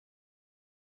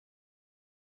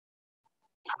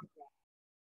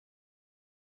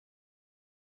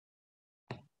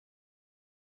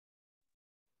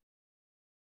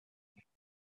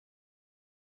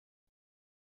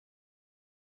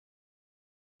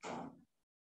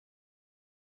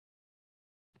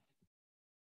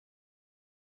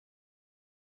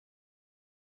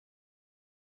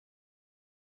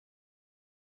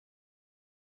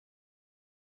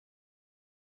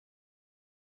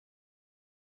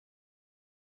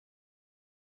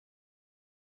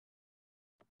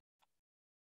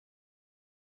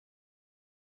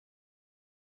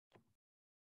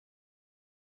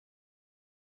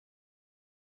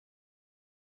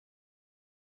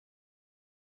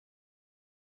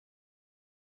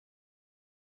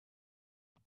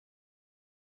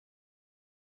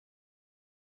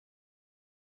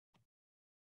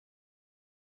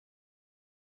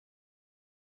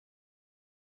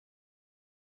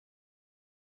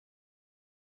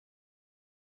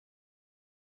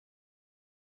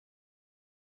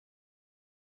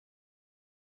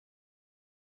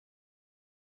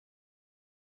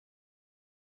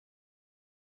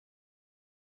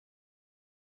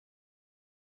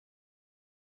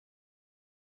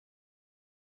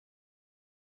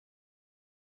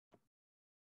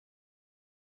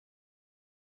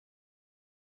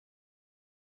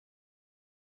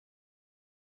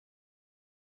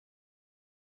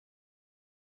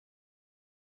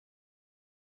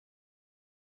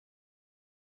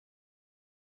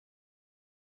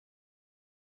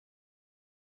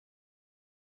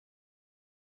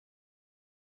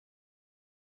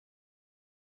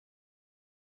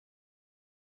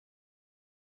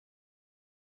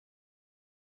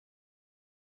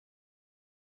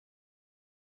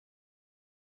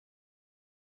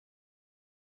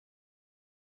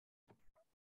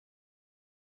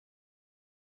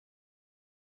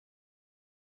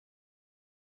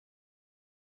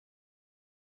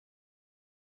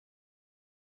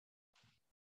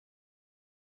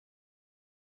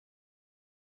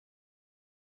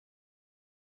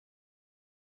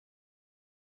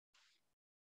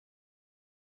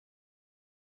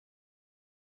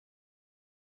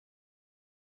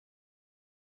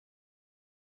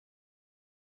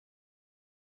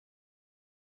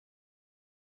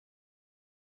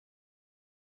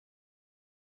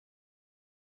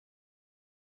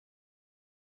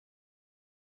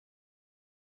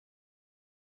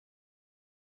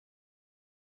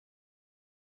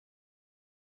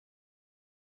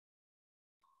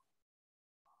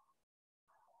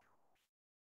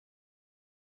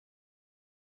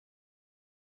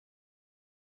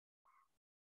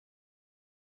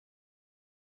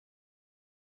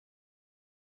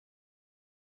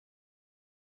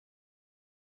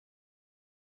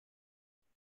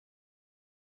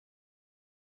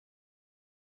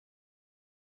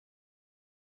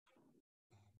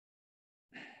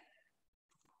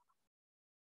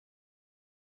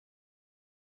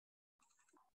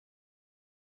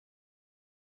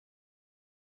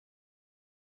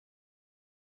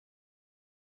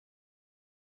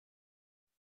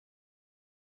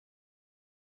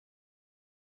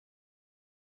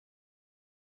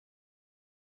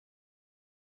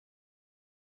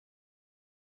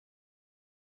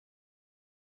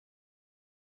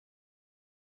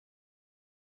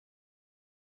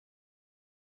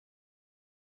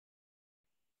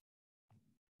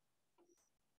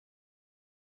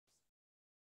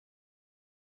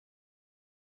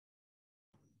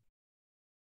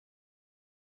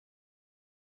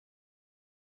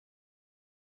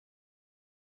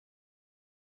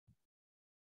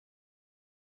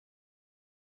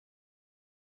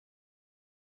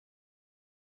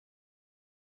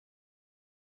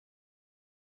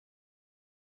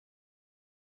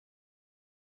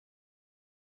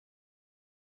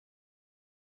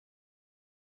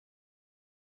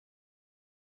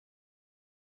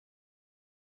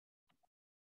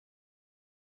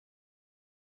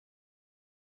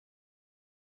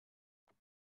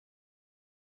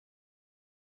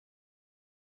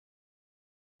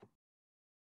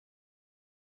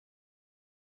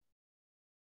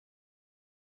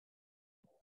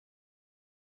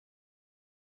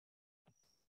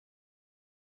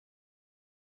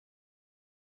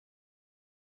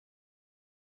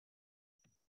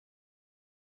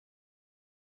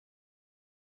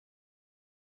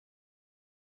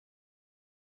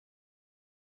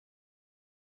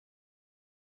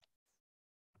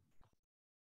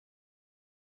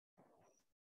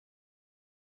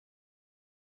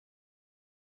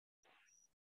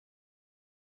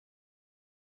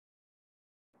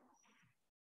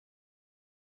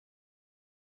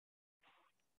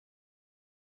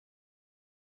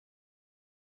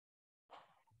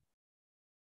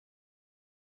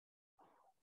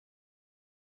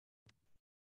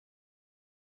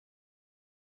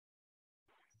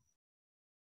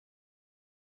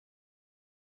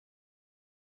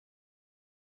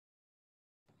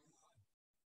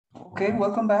Okay,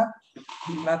 welcome back.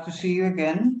 Glad to see you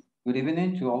again. Good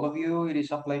evening to all of you. It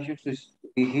is a pleasure to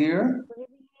be here.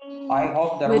 I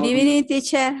hope that Good all of you. evening,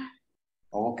 teacher.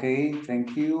 Okay,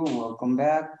 thank you. Welcome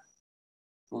back.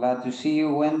 Glad to see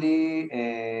you, Wendy,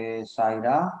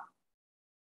 Zaira.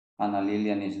 Ana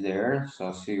Lilian is there,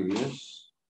 so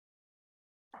serious.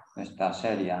 Está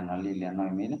seria Ana Lilian, no,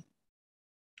 mira.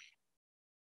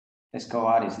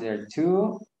 Escobar is there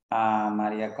too.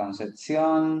 Maria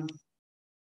Concepcion.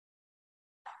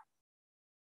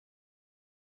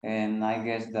 And I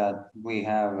guess that we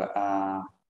have a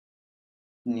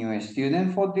new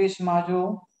student for this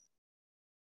module.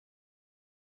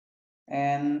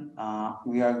 And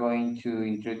we are going to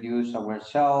introduce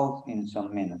ourselves in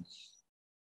some minutes.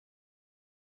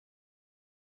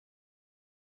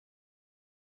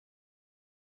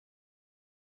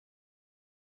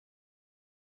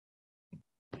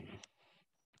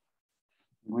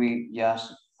 We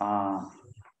just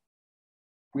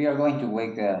we are going to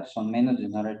wait some minutes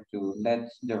in order to let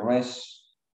the rest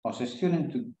of the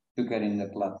students to get in the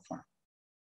platform.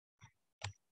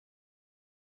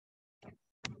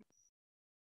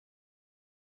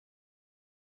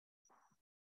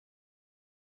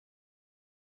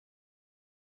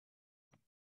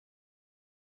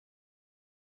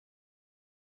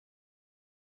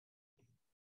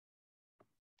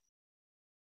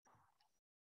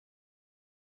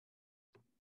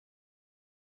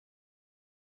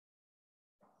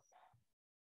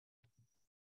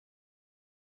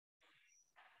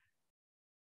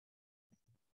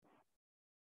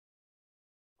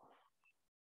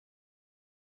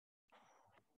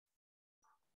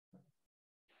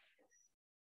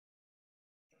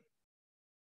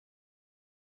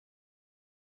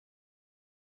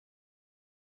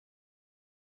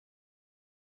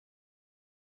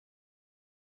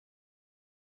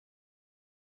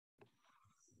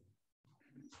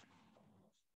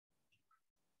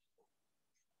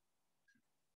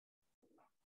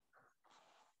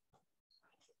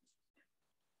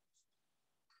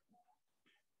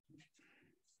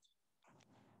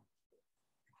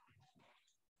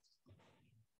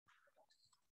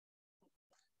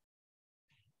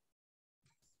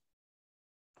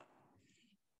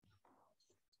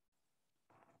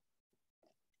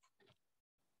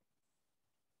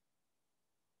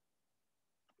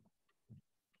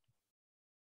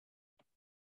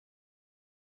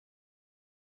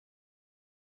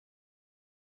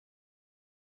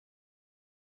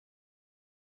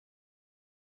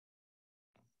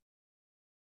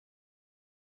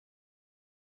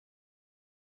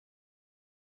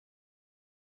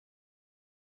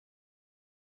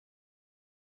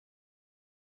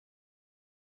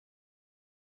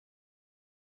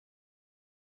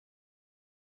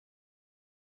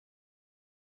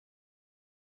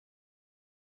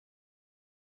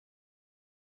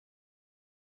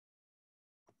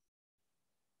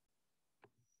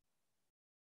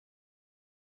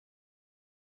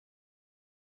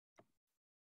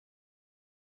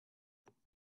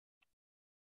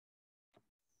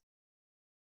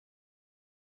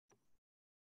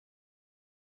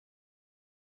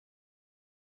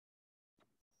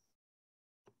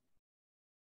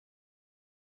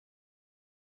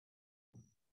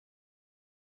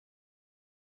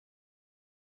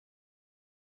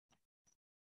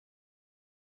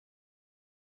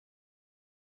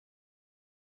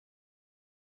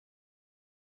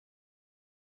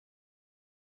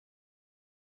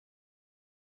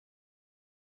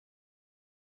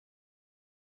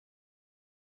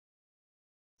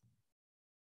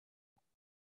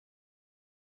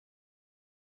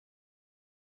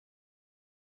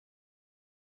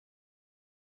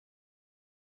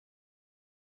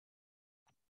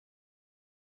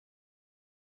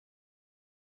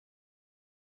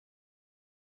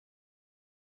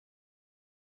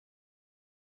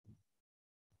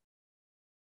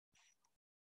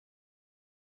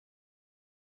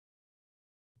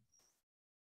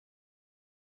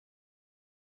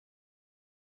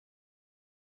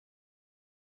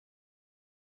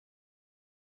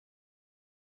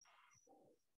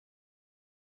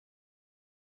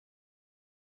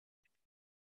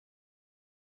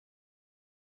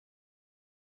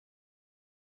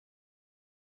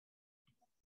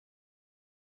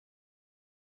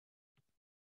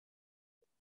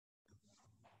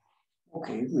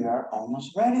 Okay, we are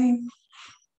almost ready.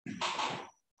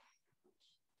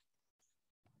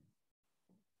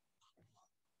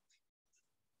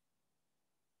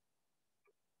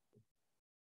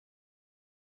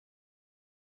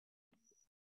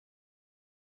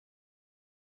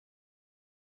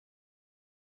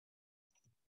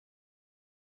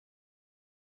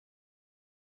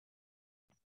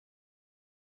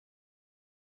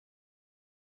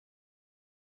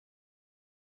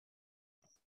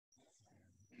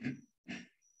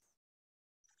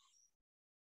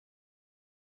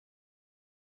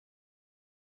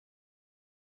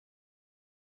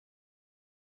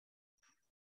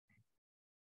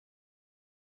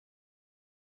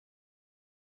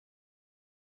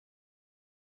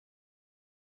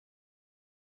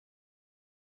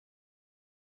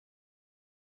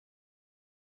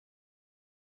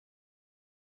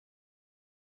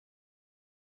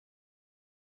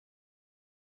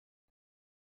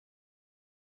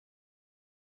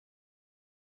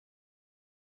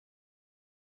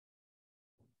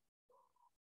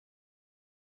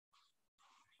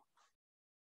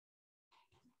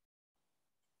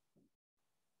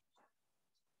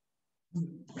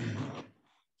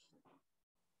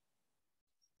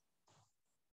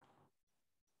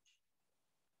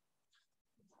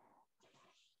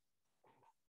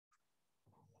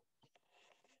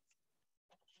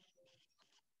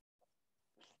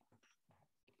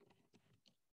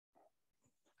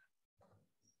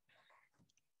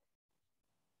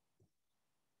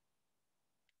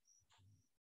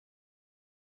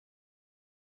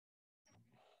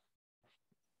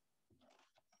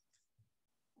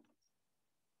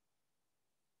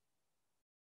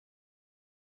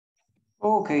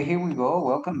 Okay, here we go.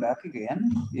 Welcome back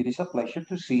again. It is a pleasure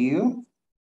to see you.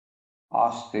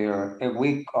 After a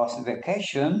week of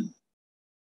vacation,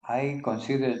 I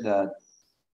consider that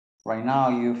right now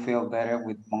you feel better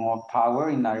with more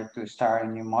power in order to start a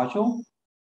new module.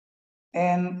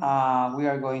 And we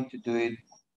are going to do it.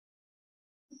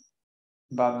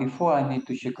 But before, I need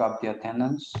to check up the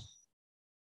attendance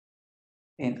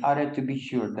in order to be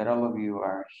sure that all of you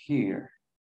are here.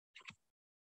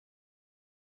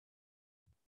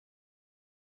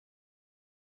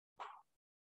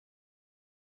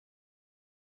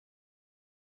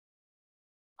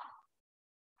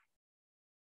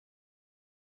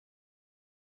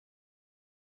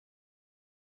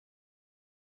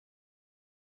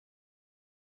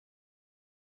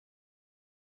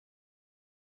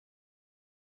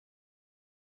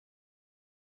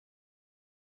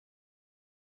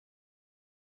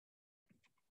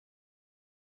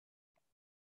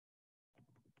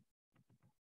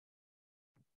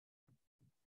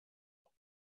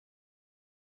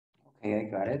 Okay, I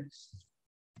got it.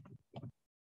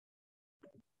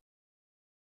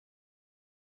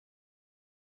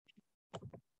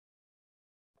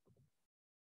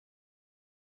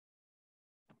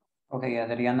 Okay,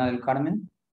 Adriana del Carmen.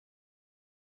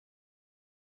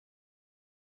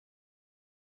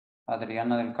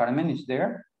 Adriana del Carmen is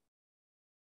there.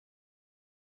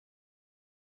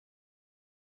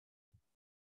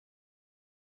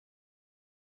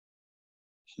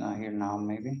 She's not here now,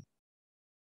 maybe.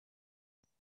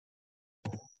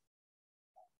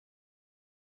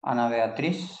 Ana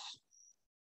Beatriz.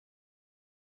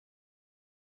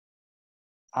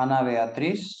 Ana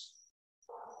Beatriz.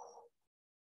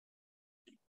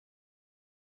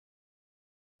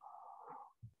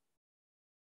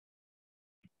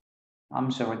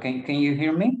 I'm sorry, can you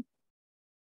hear me?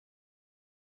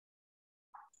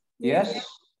 Yes?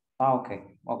 Ah, okay,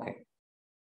 okay.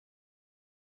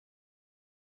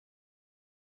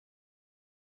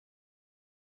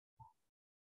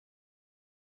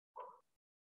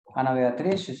 Ana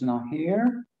Beatriz is not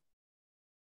here.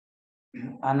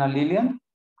 Ana Lilian?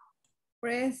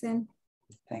 Present.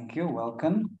 Thank you,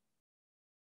 welcome.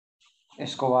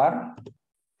 Escobar?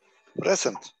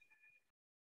 Present.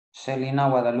 Celina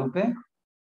Guadalupe?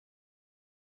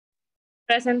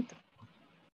 Present.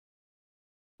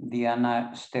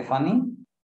 Diana Stephanie?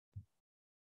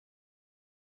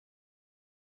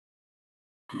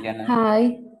 Diana.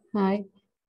 Hi. Hi.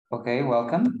 Okay,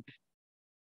 welcome.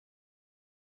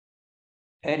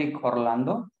 Eric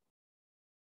Orlando?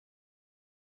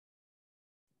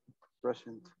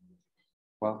 Present.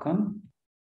 Welcome.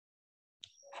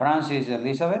 Francis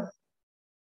Elizabeth?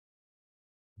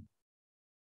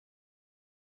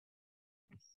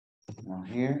 Not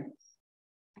here.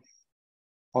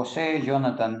 Jose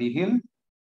Jonathan Vigil?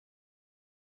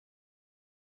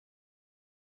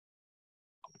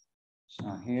 It's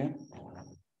not here.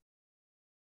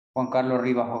 Juan Carlos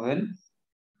Rivas Jovel?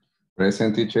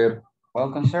 Present, teacher.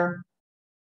 Welcome, sir.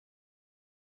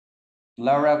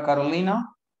 Laura Carolina?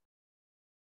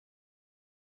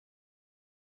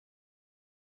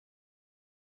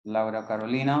 Laura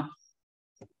Carolina?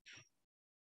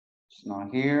 It's not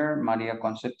here. Maria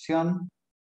Concepcion?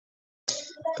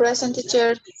 Present,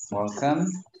 teacher. Welcome.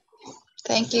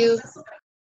 Thank you.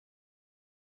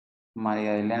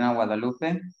 María Elena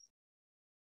Guadalupe?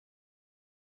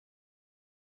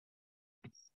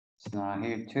 It's not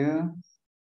here too.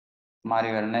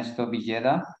 Mario Ernesto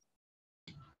Villeda?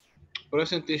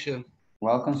 Present, teacher.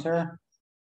 Welcome, sir.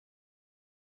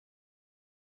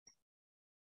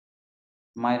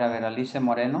 Mayra Veralice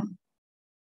Moreno?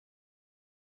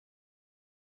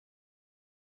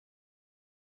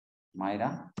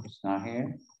 Mayra, it's not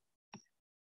here.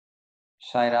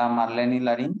 Shaira Marlene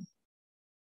Larin?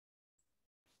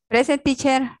 Present,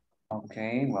 teacher.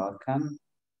 Okay, welcome.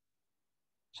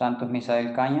 Santos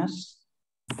Misael Cañas?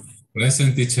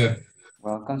 Present, teacher.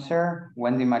 Welcome, sir.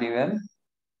 Wendy Maribel?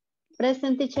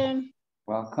 Present, teacher.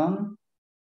 Welcome.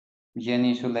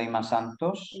 Jenny Zuleima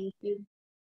Santos? Thank you.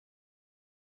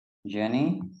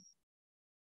 Jenny?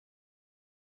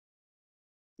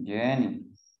 Jenny?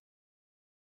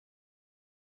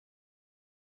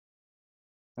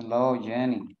 Hello,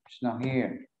 Jenny. She's not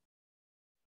here.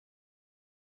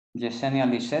 Yesenia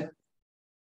Lisette.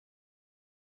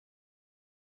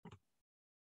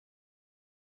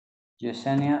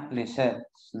 Yesenia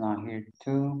Lisette's not here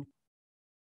too.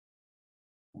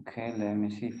 Okay, let me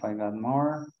see if I got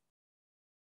more.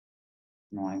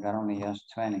 No, I got only just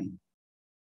 20.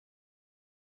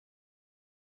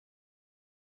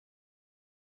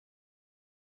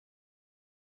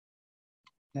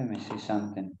 Let me see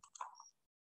something.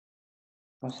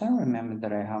 Because I remember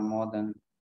that I have more than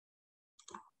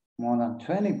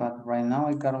 20, but right now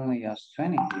I got only just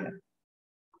 20 here.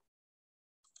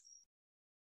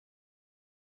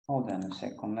 Hold on a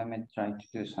second, let me try to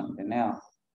do something else.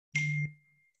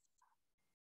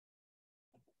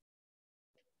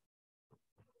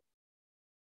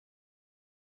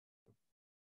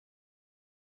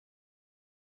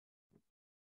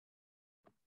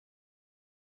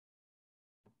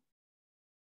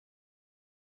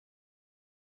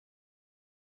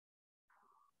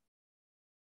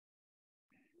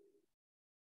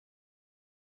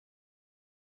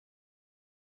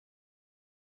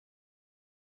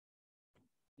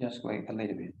 Just wait a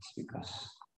little bit because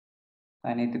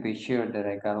I need to be sure that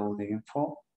I got all the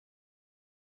info,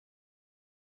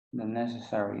 the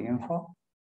necessary info.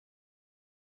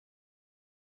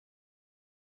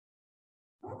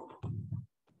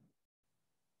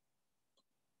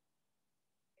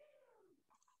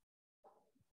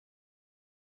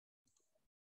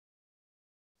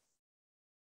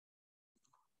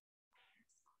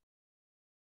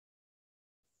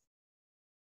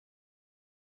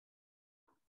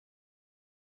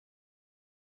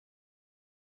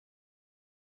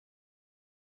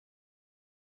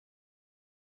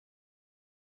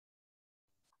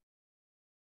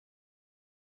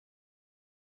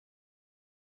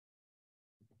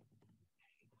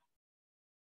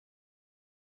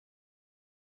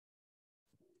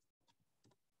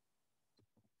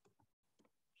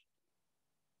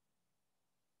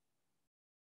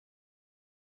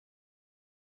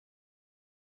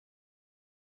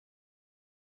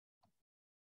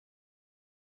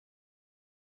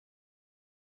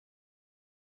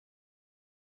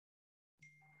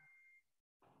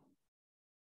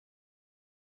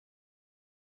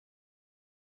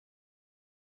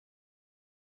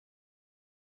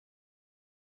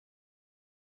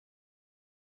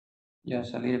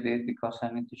 Just a little bit because I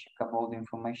need to check up all the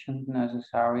information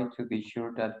necessary to be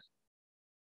sure that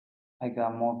I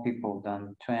got more people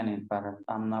than 20, but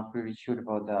I'm not pretty sure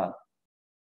about that.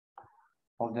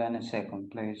 Hold on a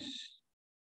second, please.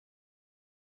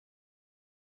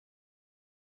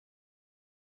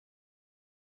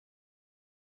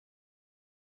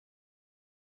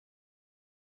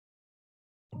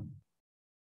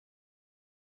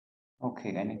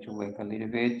 Okay, I need to wait a little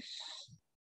bit.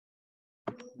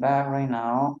 But right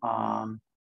now, I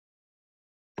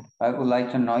would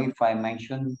like to know if I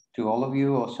mentioned to all of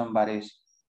you or somebody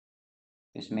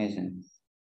is missing.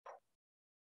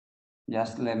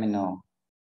 Just let me know.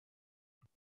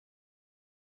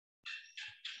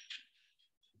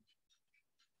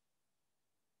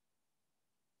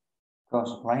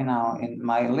 Because right now in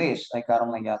my list, I got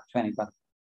only got 20, but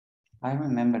I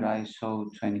remember I saw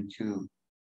 22.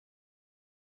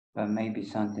 But maybe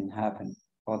something happened.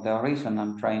 For the reason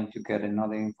I'm trying to get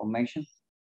another information.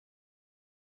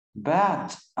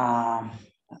 But I'm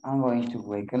going to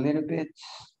wait a little bit.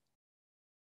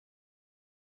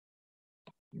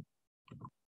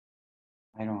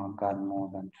 I don't have got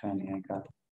more than 20. I got.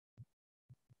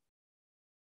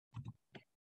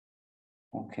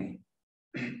 Okay.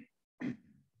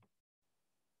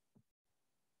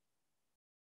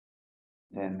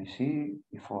 Let me see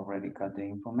if I already got the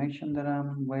information that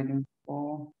I'm waiting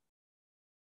for.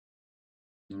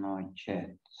 Not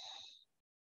yet.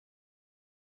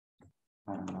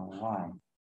 I don't know why.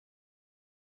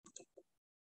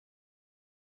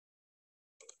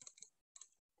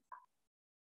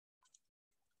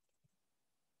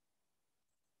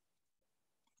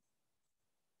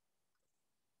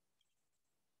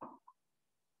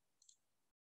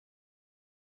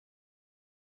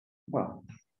 Well.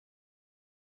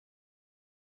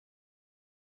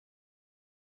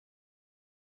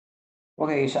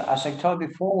 Okay, so as I told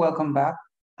before, welcome back.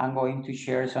 I'm going to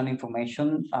share some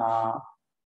information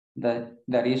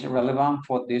that is relevant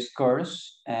for this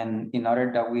course, and in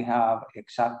order that we have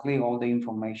exactly all the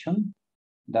information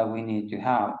that we need to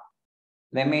have.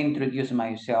 Let me introduce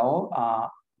myself.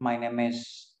 My name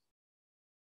is,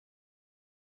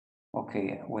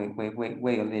 okay, wait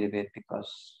a little bit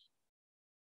because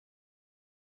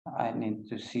I need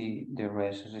to see the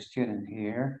rest of the students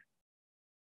here.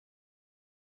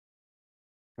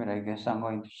 but I guess I'm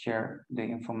going to share the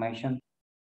information.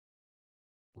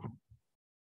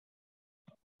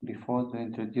 Before to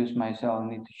introduce myself, I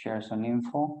need to share some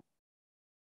info.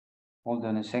 Hold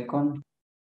on a second.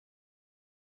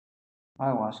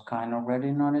 I was kind of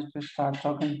ready now to start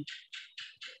talking.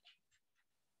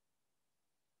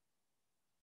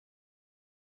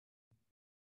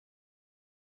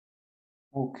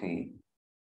 Okay.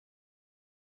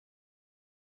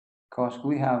 Because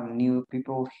we have new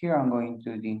people here, I'm going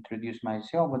to introduce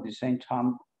myself. At the same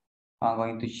time, I'm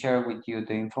going to share with you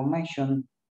the information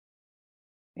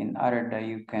in order that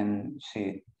you can see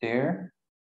it there.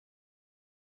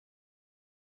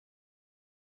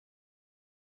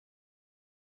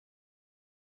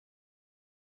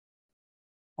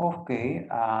 Okay,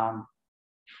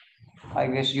 I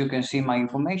guess you can see my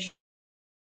information.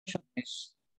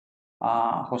 It's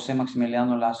Jose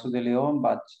Maximiliano Lazo de Leon,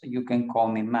 but you can call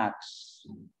me Max.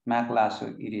 Max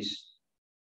Lazo, it is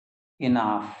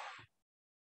enough.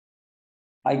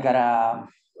 I got a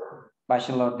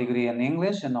bachelor degree in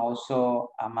English, and also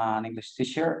I'm an English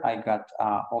teacher. I got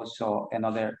also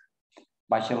another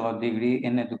bachelor degree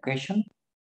in education,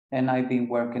 and I've been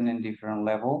working in different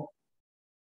levels,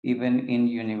 even in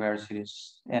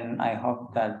universities. And I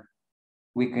hope that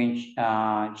we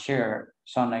can share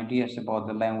some ideas about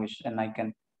the language, and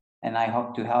I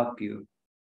hope to help you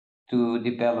to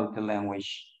develop the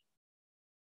language.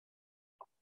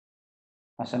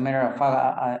 As a matter of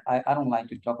fact, I don't like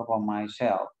to talk about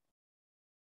myself,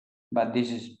 but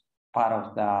this is part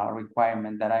of the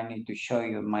requirement that I need to show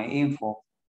you my info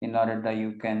in order that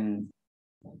you can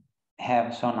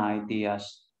have some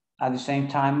ideas. At the same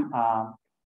time,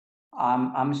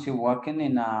 I'm still working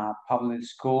in a public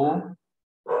school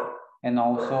and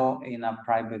also in a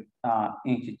private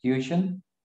institution.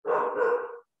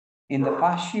 In the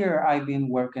past year, I've been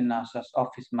working as an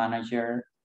office manager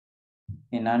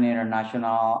in an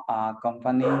international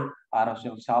company out of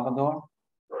El Salvador.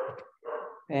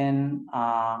 And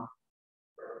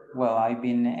well, I've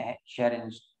been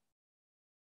sharing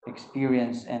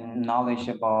experience and knowledge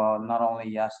about not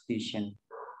only just teaching.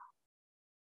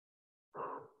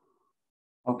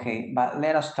 Okay, but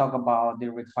let us talk about the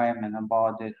requirement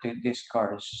about this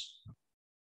course.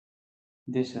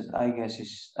 This is, I guess,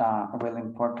 is really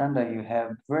important that you have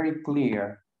very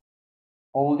clear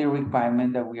all the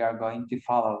requirements that we are going to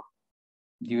follow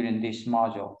during this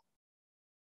module.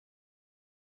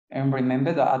 And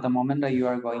remember that at the moment that you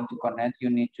are going to connect,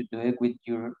 you need to do it with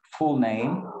your full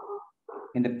name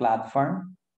in the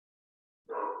platform.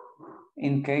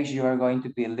 In case you are going to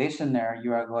be a listener,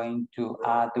 you are going to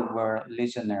add the word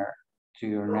listener to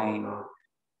your name.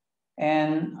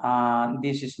 And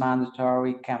this is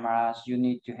mandatory cameras. You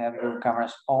need to have your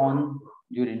cameras on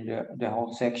during the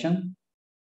whole section.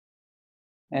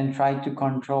 And try to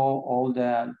control all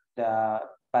the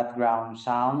background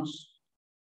sounds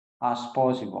as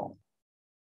possible.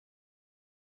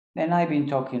 And I've been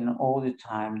talking all the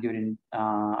time during,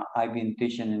 I've been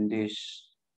teaching in this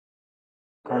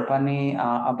company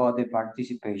about the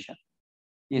participation.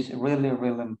 It's really,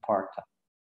 really important.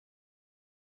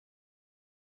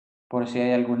 Por si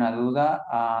hay alguna duda,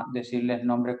 decirles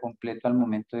nombre completo al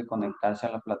momento de conectarse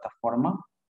a la plataforma.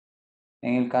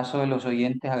 En el caso de los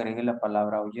oyentes, agregue la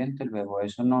palabra oyente luego de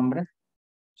su nombre,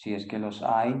 si es que los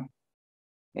hay.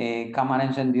 Cámara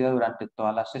encendida durante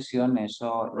toda la sesión,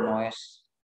 eso no es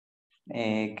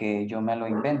que yo me lo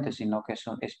invente, sino que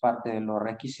eso es parte de los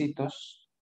requisitos.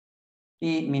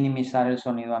 Y minimizar el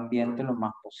sonido ambiente lo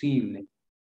más posible.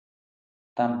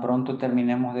 Tan pronto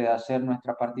terminemos de hacer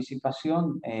nuestra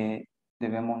participación,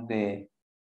 debemos de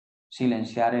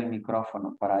silenciar el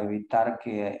micrófono para evitar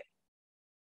que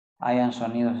hayan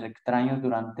sonidos extraños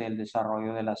durante el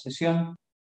desarrollo de la sesión.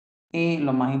 Y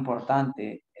lo más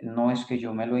importante, no es que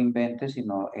yo me lo invente,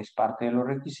 sino es parte de los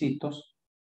requisitos.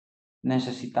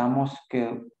 Necesitamos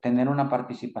tener una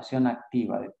participación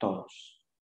activa de todos.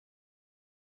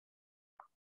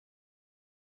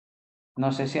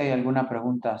 No sé si hay alguna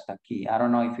pregunta hasta aquí. I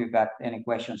don't know if you got any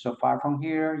questions so far from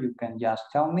here. You can just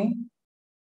tell me.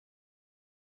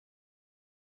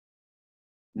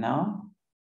 No?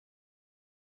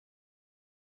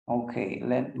 Okay,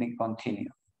 let me continue.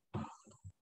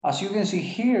 As you can see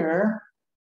here,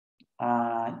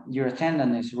 your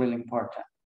attendance is really important.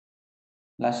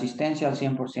 La asistencia al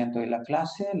 100% de la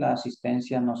clase, la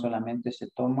asistencia no solamente se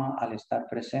toma al estar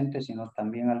presente, sino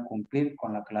también al cumplir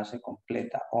con la clase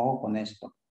completa. Ojo con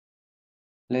esto.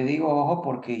 Le digo ojo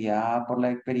porque ya por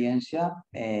la experiencia,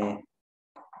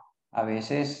 a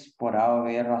veces por A o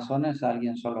B razones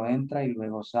alguien solo entra y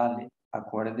luego sale.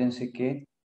 Acuérdense que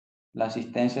la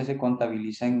asistencia se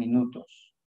contabiliza en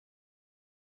minutos.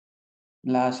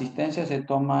 La asistencia se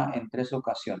toma en 3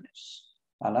 ocasiones,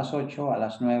 a las 8, a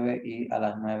las 9 y a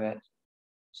las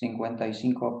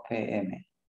 9:55 p.m.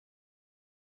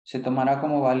 Se tomará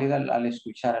como válida al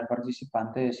escuchar al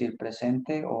participante decir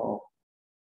presente o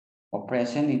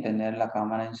present y tener la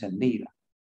cámara encendida.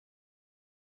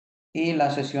 Y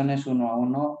las sesiones 1 a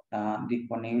 1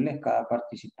 disponibles, cada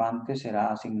participante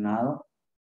será asignado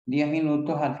 10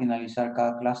 minutos al finalizar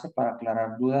cada clase para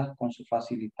aclarar dudas con su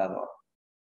facilitador.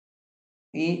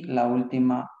 Y la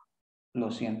última,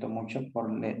 lo siento mucho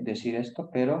por decir esto,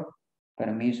 pero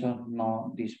permisos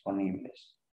no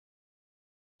disponibles.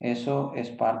 Eso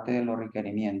es parte de los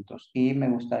requerimientos y me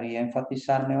gustaría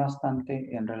enfatizarme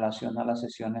bastante en relación a las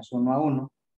sesiones 1 a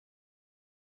 1,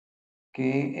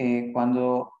 que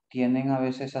cuando tienen a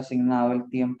veces asignado el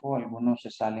tiempo, algunos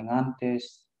se salen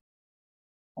antes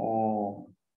o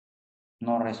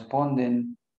no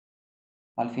responden.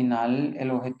 Al final, el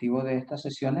objetivo de estas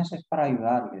sesiones es para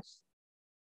ayudarles.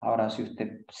 Ahora, si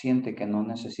usted siente que no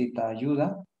necesita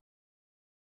ayuda,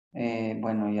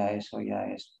 bueno, ya eso ya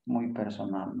es muy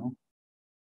personal, ¿no?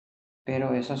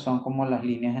 Pero esas son como las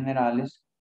líneas generales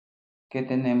que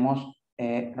tenemos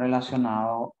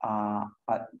relacionado a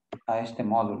este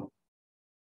módulo.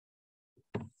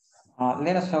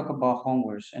 Let us talk about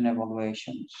homeworks and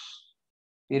evaluations.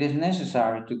 It is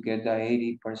necessary to get the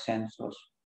 80%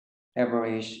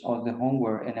 average of the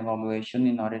homework and evaluation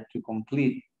in order to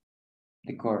complete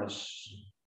the course.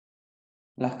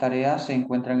 Las tareas se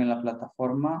encuentran en la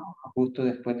plataforma justo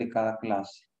después de cada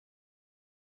clase.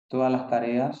 Todas las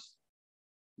tareas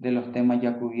de los temas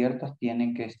ya cubiertos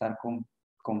tienen que estar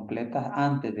completas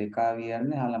antes de cada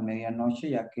viernes a la medianoche,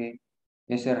 ya que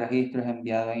ese registro es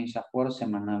enviado a INSAFORP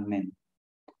semanalmente.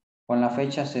 Con las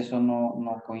fechas eso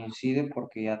no coincide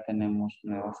porque ya tenemos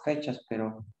nuevas fechas,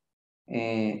 pero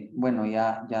bueno,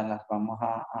 ya las vamos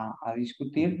a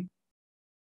discutir.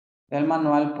 El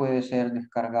manual puede ser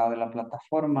descargado de la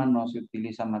plataforma, no se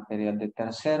utiliza material de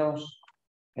terceros,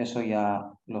 eso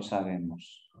ya lo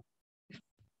sabemos.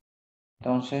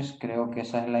 Entonces, creo que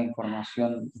esa es la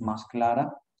información más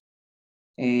clara.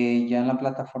 Ya en la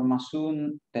plataforma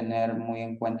Zoom, tener muy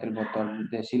en cuenta el botón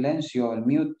de silencio, el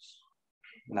mute,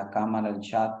 la cámara, el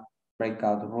chat,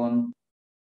 breakout room,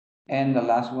 and the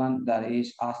last one that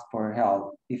is ask for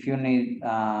help. If you need,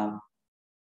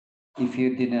 if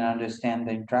you didn't understand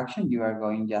the instruction, you are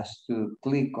going just to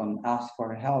click on ask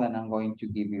for help and I'm going to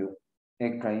give you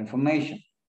extra information.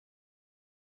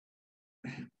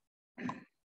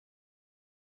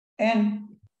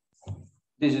 And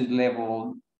this is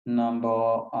level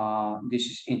number, this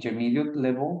is intermediate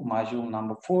level, module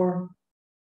number 4.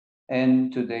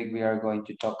 And today we are going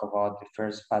to talk about the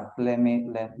first part. Let me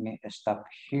stop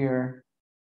here.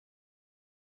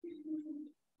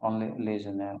 Only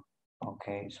listener.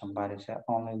 Okay, somebody said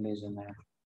only listener.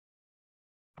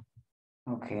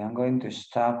 Okay, I'm going to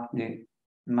stop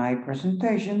my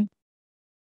presentation.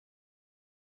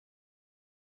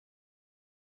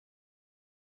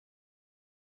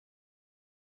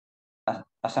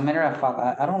 As a matter of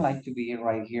fact, I don't like to be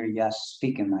right here just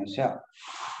speaking myself.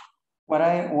 What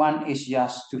I want is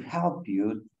just to help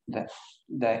you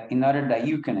in order that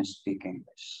you can speak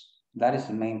English. That is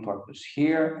the main purpose.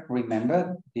 Here,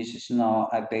 remember, this is not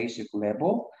a basic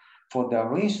level. For the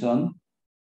reason,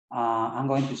 I'm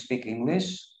going to speak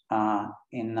English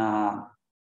in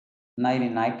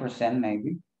 99%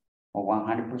 maybe, or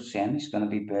 100%, it's going to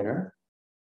be better.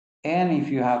 And if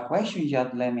you have questions,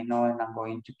 just let me know and I'm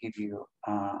going to give you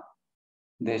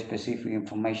the specific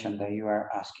information that you are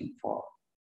asking for.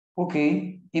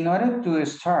 Okay, in order to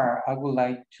start, I would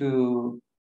like to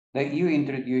let you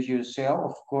introduce yourself.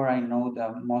 Of course, I know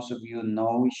that most of you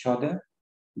know each other,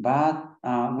 but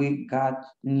we got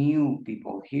new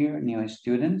people here, new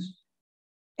students,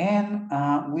 and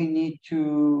we need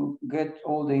to get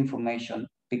all the information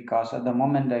because at the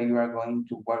moment that you are going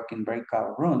to work in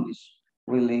breakout rooms, it's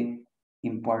really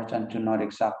important to know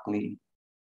exactly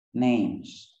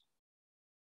names.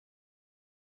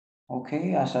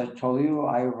 Okay, as I told you,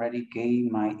 I already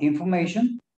gave my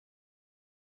information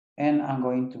and I'm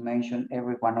going to mention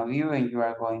every one of you and you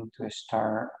are going to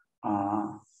start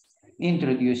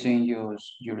introducing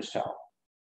yourself.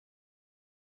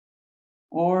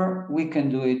 Or we can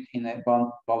do it in a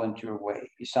volunteer way.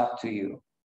 It's up to you.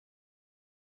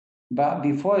 But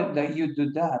before that you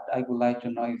do that, I would like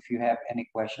to know if you have any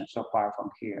questions so far from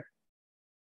here.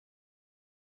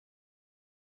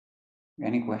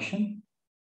 Any question?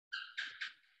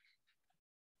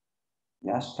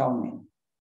 Just tell me.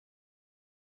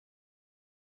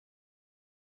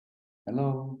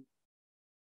 Hello.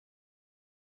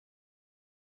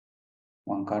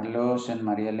 Juan Carlos and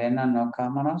María Elena, no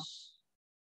cameras.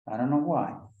 I don't know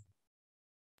why.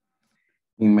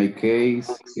 In my case,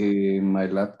 my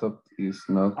laptop is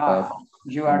not up.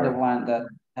 You are the one that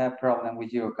have problem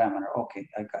with your camera. Okay,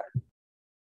 I got it.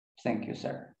 Thank you,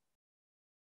 sir.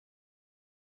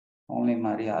 Only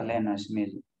Maria Elena is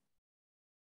missing.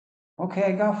 Okay,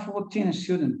 I got 14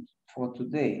 students for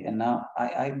today, and now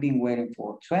I've been waiting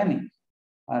for 20.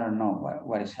 I don't know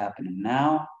what is happening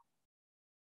now.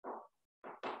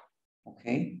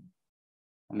 Okay,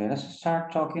 let us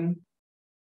start talking.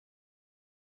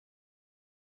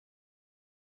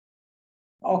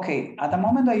 Okay, at the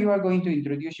moment that you are going to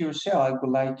introduce yourself, I would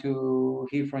like to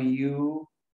hear from you,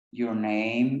 your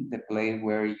name, the place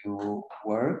where you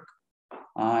work,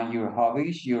 your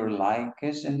hobbies, your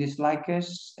likes and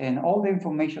dislikes, and all the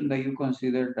information that you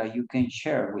consider that you can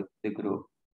share with the group.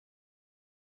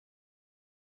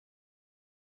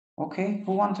 Okay,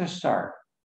 who wants to start?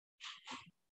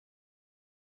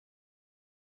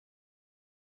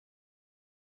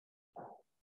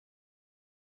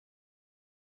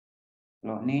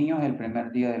 Los niños el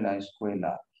primer día de la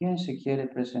escuela. ¿Quién se quiere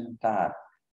presentar?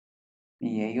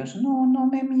 Y ellos, no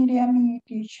me mire a mí,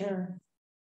 teacher.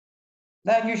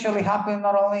 That usually happens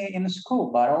not only in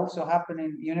school, but also happen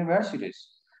in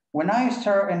universities. When I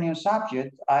start a new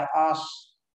subject, I ask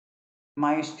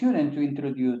my student to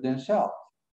introduce themselves.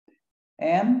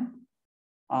 And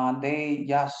they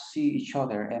just see each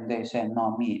other and they say,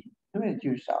 no, me, do it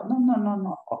yourself.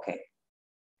 No. Okay.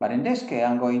 But in this case,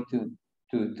 I'm going to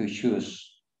choose.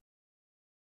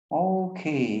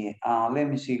 Okay, let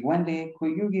me see. Wendy,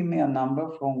 could you give me a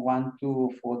number from 1 to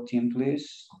 14,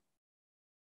 please?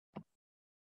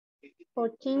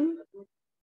 14.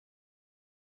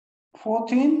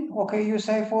 14? Okay, you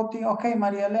say 14. Okay,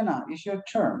 Maria Elena, it's your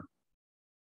turn.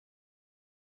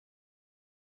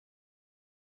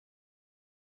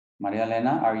 Maria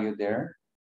Elena, are you there?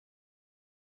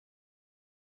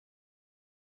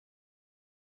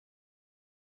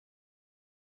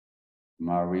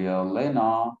 Maria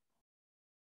Elena.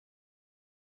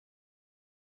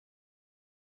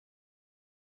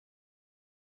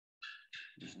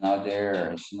 It's not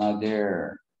there, it's not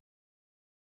there.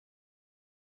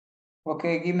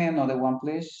 Okay, give me another one,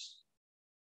 please.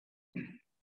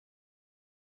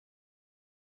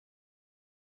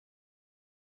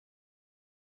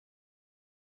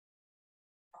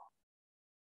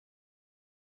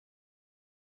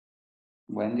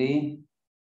 Wendy.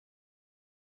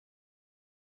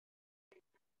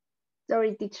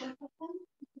 Sorry, teacher.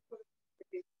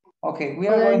 Okay, we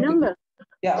are Other going number.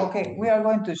 Yeah, okay, we are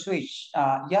going to switch.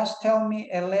 Just tell me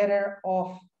a letter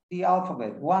of the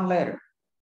alphabet, one letter.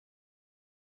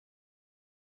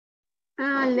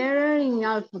 Letter in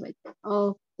alphabet.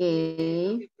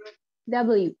 Okay.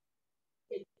 W.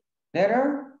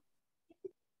 Letter?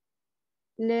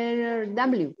 Letter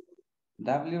W.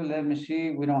 W, let me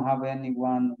see. We don't have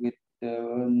anyone with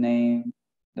the name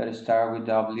that starts with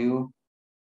W.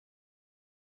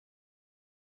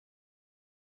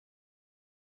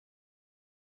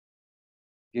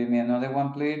 Give me another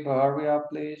one, please, but hurry up,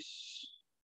 please.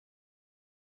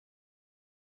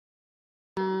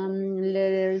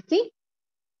 Letter T.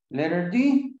 Letter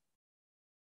D?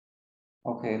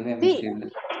 Okay, let me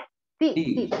see.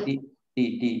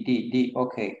 D.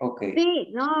 Okay.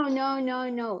 C.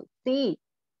 No. C.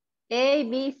 A,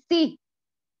 B, C.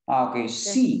 Okay,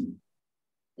 C.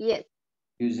 Yes.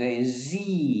 You say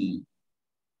Z.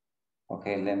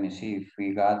 Okay, let me see if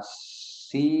we got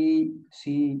C.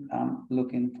 I'm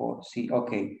looking for C.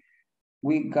 Okay,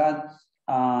 we got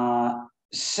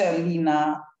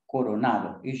Selena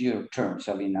Coronado. It's your turn,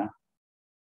 Selena.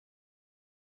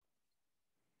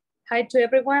 Hi to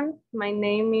everyone. My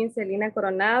name is Elena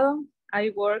Coronado.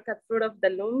 I work at Fruit of the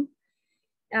Loom.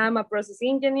 I'm a process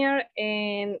engineer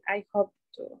and I hope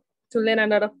to learn a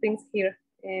lot of things here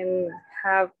and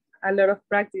have a lot of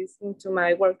practice into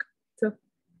my work too.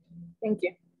 Thank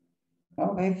you.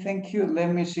 Okay, thank you.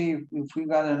 Let me see if we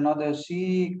got another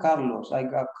C. Carlos, I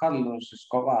got Carlos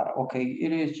Escobar. Okay,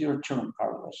 it is your turn,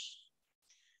 Carlos.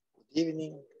 Good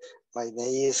evening. My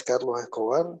name is Carlos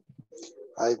Escobar.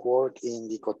 I work in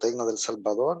the Cotecno del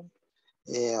Salvador.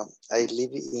 I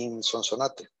live in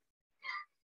Sonsonate.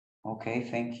 Okay,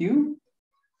 thank you.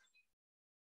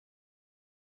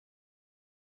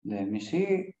 Let me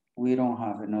see. We don't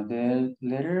have another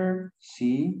letter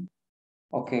C.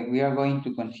 Okay, we are going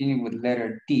to continue with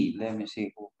letter D. Let me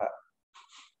see.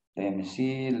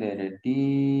 Letter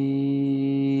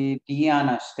D.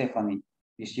 Diana Stephanie.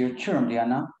 It's your turn,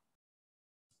 Diana.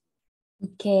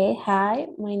 Okay, hi,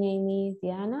 my name is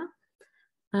Diana.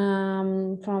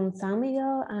 From San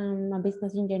Miguel. I'm a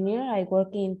business engineer. I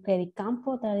work in Credit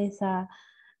Campo, that is a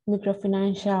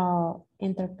microfinancial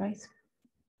enterprise.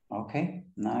 Okay,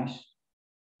 nice.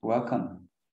 Welcome.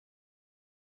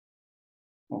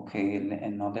 Okay,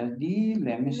 another D,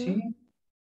 let me see.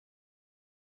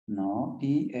 No,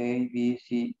 D, A, B,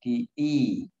 C, D,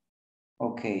 E.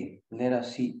 Okay, let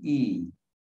us see E.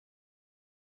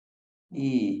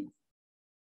 E.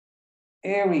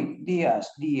 Eric Diaz,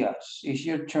 it's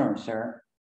your turn, sir.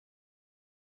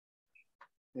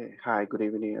 Hi, good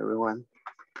evening, everyone.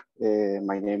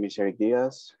 My name is Eric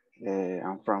Diaz.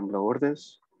 I'm from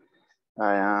Lourdes.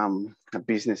 I am a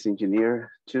business engineer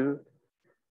too,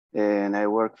 and I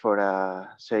work for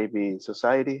a saving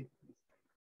society.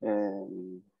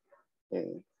 And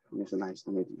it's nice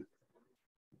to meet you.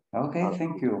 Okay,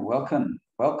 thank you. Welcome,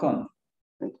 welcome.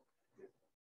 Thank you.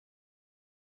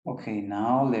 Okay,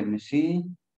 now let me see.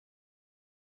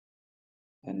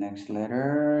 The next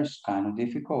letter is kind of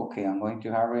difficult. Okay, I'm going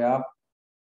to hurry up.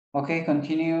 Okay,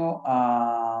 continue.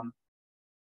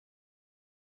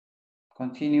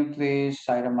 Continue, please,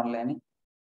 Saira Marlene.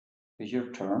 It's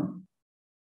your turn.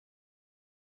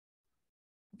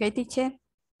 Okay, teacher.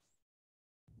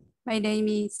 My name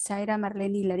is Saira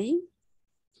Marlene Lari.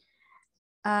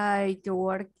 I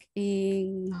work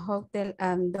in Hotel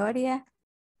Andoria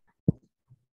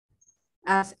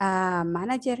as a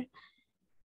manager.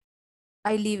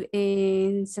 I live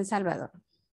in San Salvador.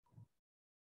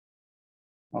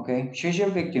 Okay, choose your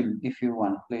victim if you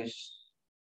want, please.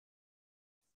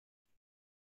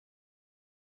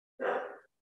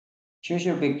 Choose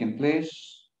your victim,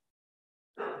 please.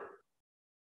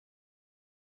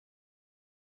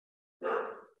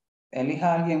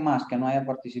 Elija a alguien más que no haya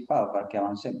participado para que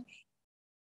avancemos.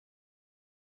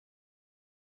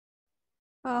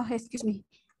 Oh, excuse me.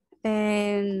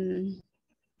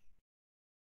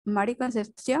 Mari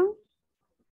Concepción.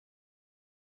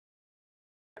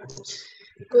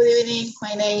 Good evening.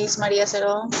 My name is Maria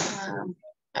Cerón.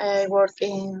 I work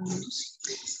in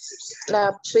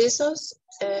Lab Suizos.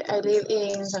 I live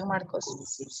in San Marcos.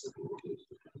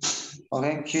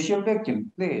 Okay, choose your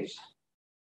victim, please.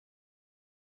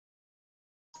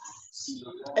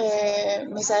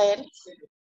 Misael.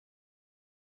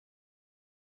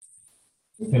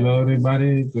 Hello,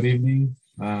 everybody. Good evening.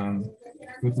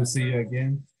 Good to see you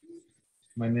again.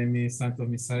 My name is Santos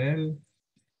Misael.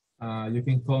 You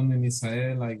can call me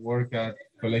Misael. I work at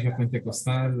Colegio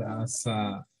Pentecostal as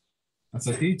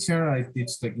a teacher. I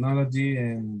teach technology,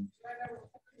 and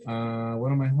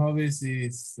one of my hobbies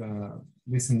is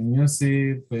listening to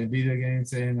music, play video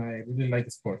games, and I really like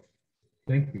sport.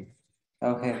 Thank you.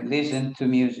 Okay, listen to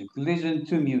music. Listen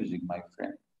to music, my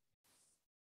friend.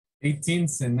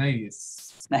 18s and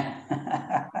 90s.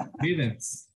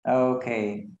 Rhythms.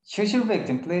 Okay, choose your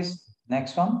victim, please.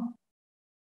 Next one.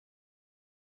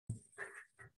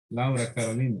 Laura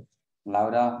Carolina.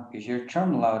 Laura, is your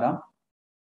turn, Laura.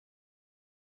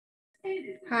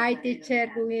 Hi,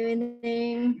 teacher. Good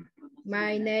evening.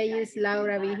 My name is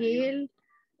Laura Vigil.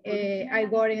 I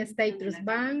work in Status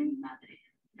Bank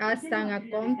as an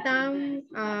accountant,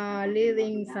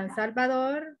 living in San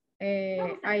Salvador.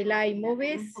 I like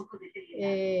movies.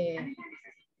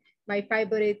 My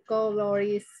favorite color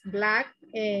is black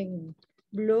and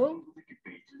blue.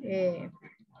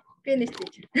 Finish,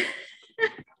 teacher.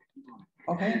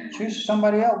 Okay, choose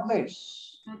somebody else, please.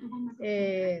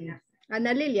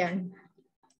 Ana Lilian.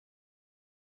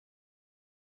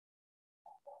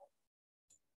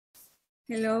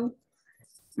 Hello,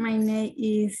 my name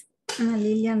is Ana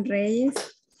Lilian Reyes.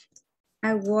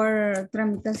 I work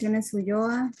Tramitaciones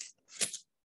Ulloa,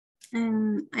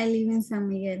 and I live in San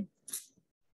Miguel.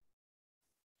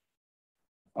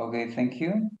 Okay, thank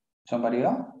you. Somebody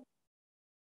else?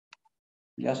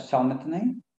 Just tell me the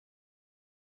name.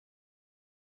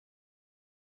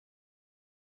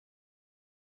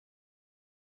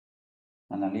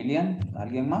 Ana Lilian,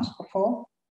 ¿alguien más, por favor?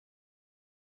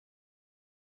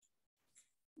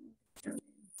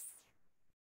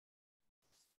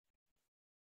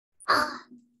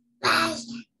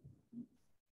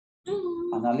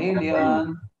 Ana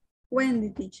Lilian. Wendy,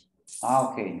 teacher.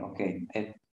 Okay, okay.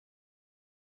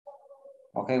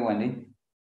 Okay, Wendy.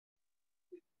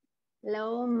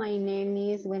 Hello, my name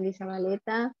is Wendy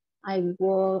Zabaleta. I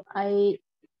work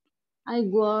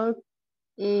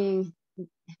in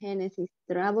Genesis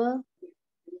Travel.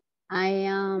 I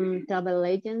am travel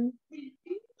agent.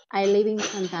 I live in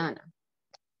Santa Ana.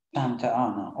 Santa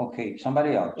Ana. Okay,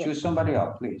 somebody else. Yes. Choose somebody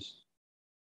else, please.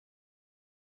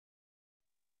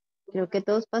 Creo que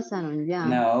todos pasaron ya.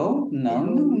 No.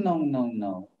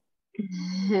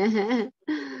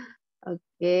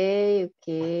 Okay.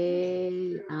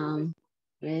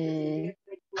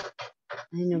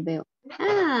 Ay, no veo.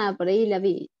 Ah, por ahí la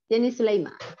vi. Jenny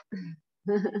Suleiman.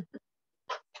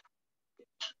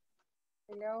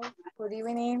 Good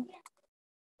evening.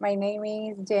 My name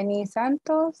is Jenny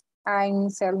Santos.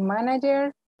 I'm sales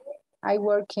manager. I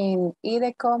work in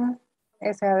IDECOM,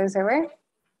 SADCB.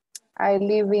 I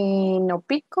live in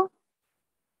Opico.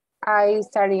 I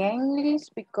study English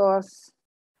because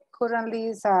currently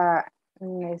it's a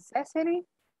necessity.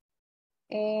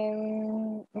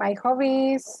 And my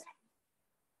hobby is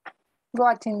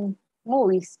watching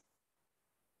movies.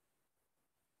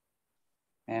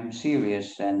 I'm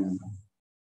serious and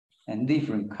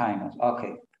different kind of,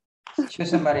 okay. Choose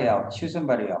somebody else,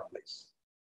 please.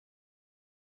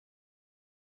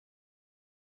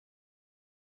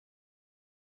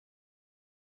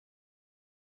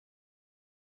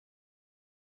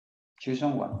 Choose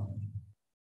someone.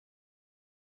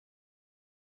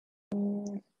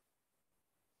 A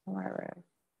ver.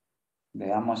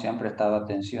 Veamos si han prestado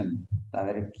atención, a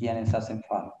ver quiénes hacen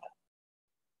falta.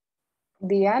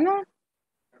 Diana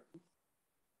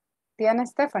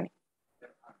Stephanie.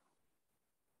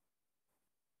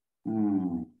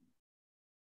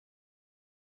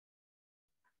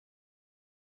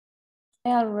 I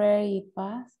already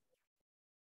passed.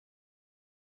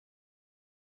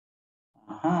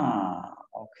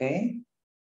 Okay.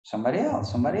 Somebody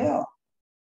else.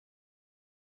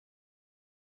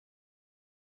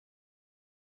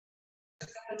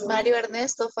 Mario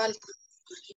Ernesto falta.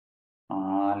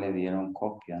 Le dieron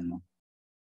copia, ¿no?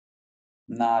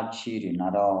 Not cheating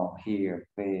at all here,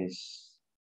 please.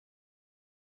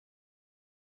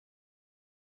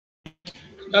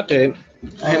 Okay.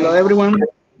 Hello, everyone.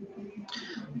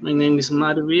 My name is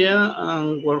Maria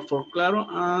and work for Claro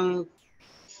and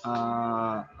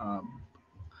a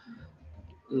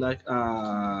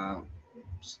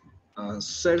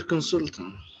sales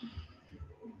consultant.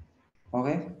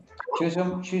 Okay. Choose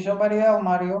somebody else,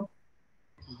 Mario.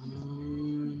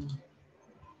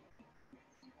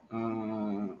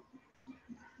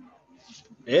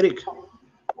 Eric.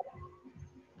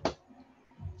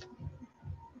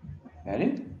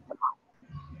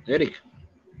 Eric.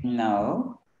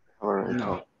 No.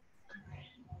 No.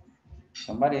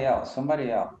 Somebody else. I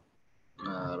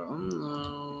don't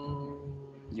know.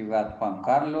 You got Juan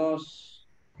Carlos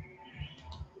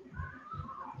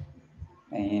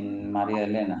and Maria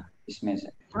Elena is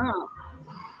missing.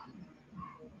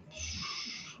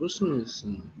 Who's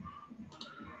missing?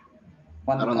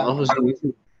 Juan I don't know who's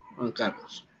missing. Juan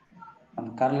Carlos.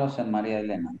 Juan Carlos and Maria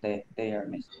Elena, they are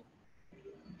missing.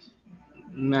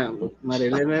 No, Maria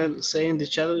Elena saying the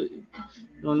chat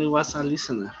only was a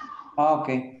listener.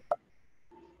 Okay.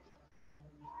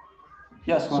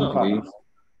 Yes, Juan Carlos.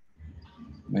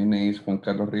 My name is Juan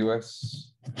Carlos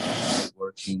Rivas. I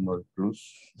work in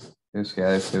Plus,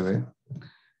 SADCB.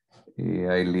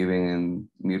 I live in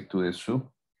near to the zoo,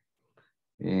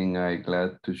 and I'm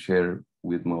glad to share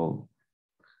with all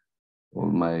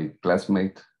my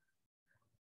classmates.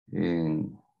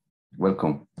 And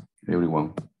welcome,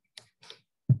 everyone.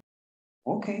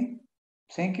 Okay,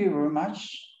 thank you very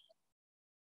much.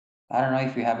 I don't know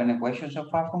if you have any questions so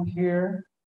far from here.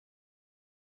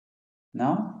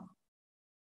 No?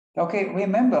 Okay,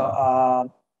 remember,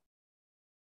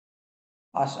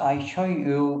 as I show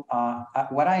you,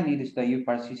 what I need is that you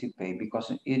participate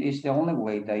because it is the only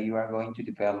way that you are going to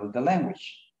develop the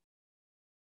language.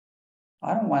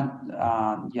 I don't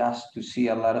want just to see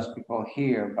a lot of people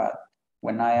here, but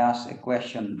when I ask a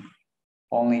question,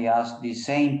 only ask the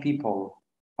same people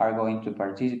are going to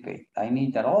participate. I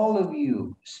need that all of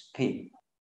you speak.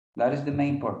 That is the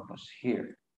main purpose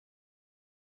here.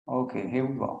 Okay, here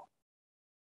we go.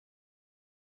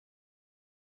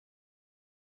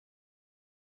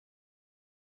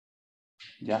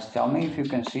 Just tell me if you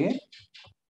can see it.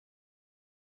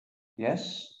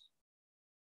 Yes?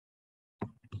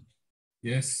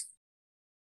 Yes.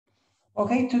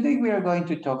 Okay, today we are going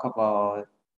to talk about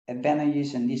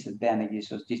advantages and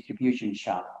disadvantages of distribution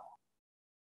channel.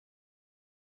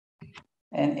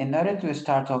 And in order to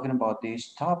start talking about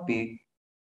this topic,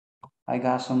 I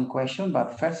got some questions,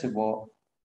 but first of all,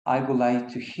 I would like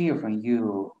to hear from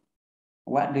you.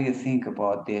 What do you think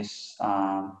about this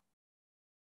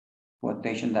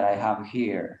quotation that I have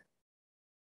here?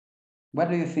 What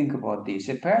do you think about this?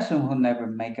 A person who never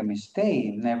make a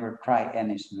mistake, never try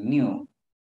anything new.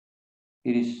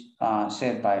 It is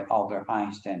said by Albert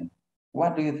Einstein.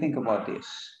 What do you think about this?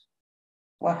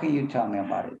 What can you tell me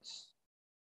about it?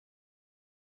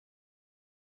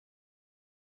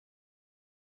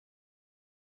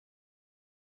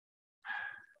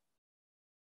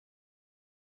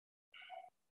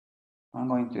 I'm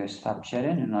going to stop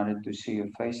sharing in order to see your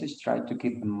faces. Try to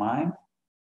keep in mind.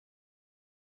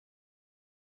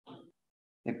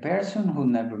 A person who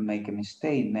never make a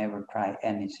mistake, never try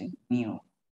anything new.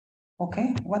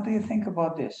 Okay, what do you think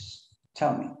about this?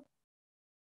 Tell me.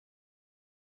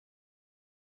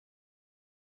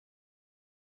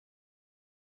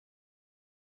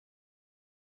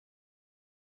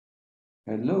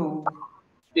 Hello.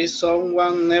 If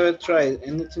someone never tried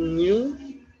anything new,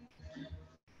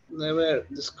 never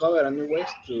discover a new ways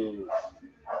to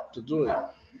do it.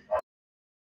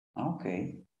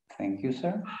 Okay, thank you,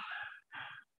 sir.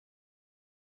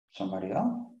 Somebody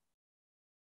else?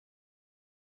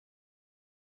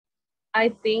 I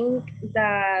think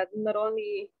that not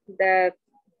only that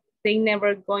they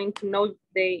never going to know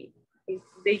if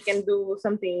they can do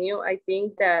something new. I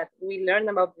think that we learn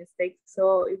about mistakes.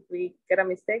 So if we get a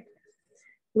mistake,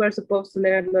 we're supposed to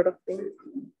learn a lot of things.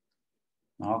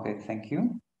 Okay, thank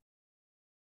you.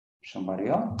 Somebody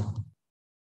else?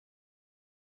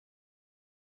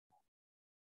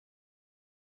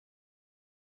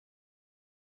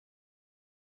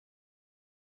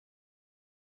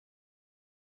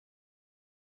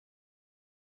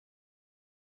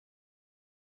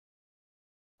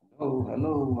 Hello,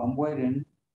 hello, I'm waiting.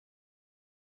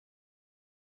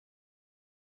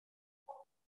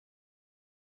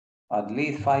 At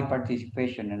least 5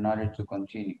 participation in order to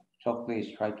continue. So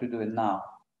please try to do it now.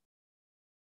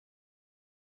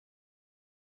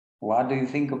 What do you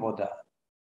think about that?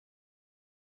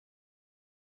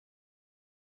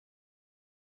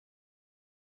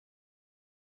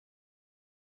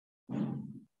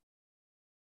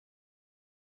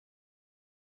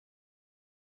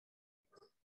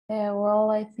 Well,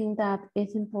 I think that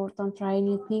it's important try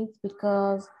new things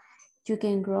because you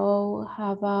can grow,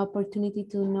 have an opportunity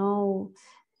to know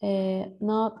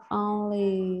not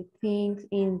only things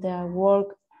in the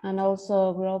work and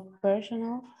also grow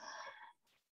personal.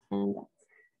 And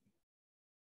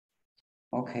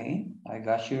Okay, I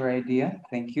got your idea.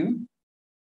 Thank you.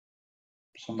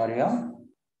 Somebody else?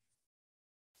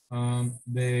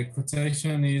 The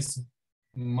quotation is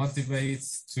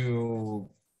motivates to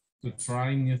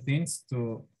try new things,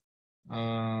 to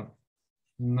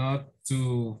not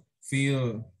to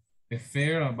feel a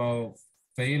fear about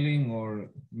failing or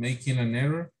making an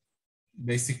error,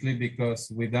 basically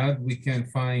because with that we can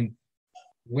find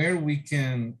where we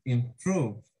can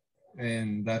improve,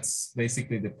 and that's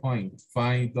basically the point.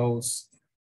 Find those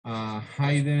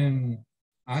hidden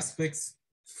aspects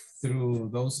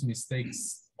through those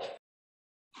mistakes.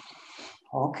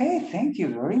 Okay, thank you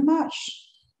very much.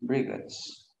 Very good.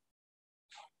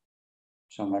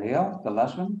 Somebody else, the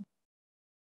last one?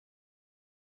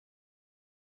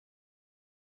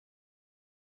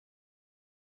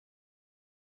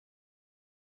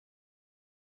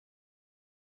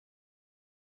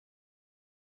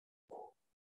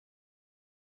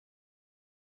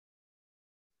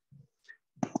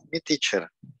 Me, teacher.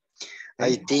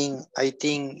 I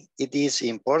think it is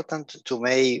important to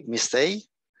make mistake,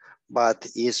 but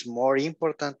it's more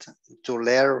important to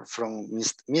learn from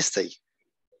mistake.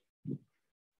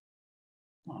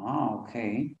 Oh,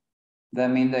 okay. That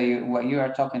means that what you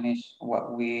are talking is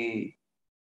what we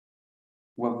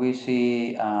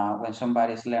see when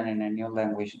somebody's learning a new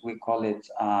language, we call it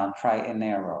try and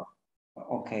error.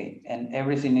 Okay, and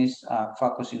everything is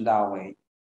focusing that way.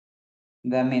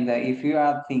 That means that if you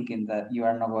are thinking that you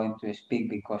are not going to speak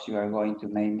because you are going to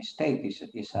make mistake,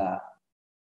 is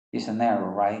an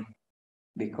error, right?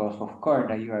 Because of course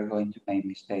that you are going to make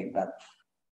mistake, but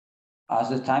as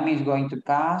the time is going to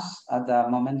pass, at the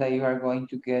moment that you are going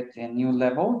to get a new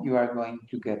level, you are going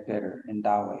to get better in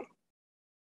that way.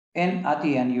 And at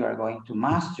the end, you are going to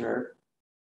master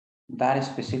that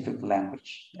specific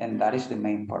language. And that is the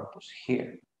main purpose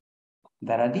here.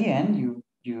 That at the end,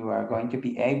 you are going to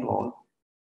be able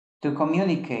to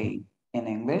communicate in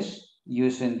English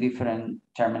using different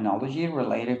terminology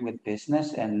related with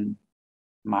business and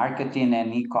marketing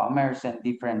and e-commerce and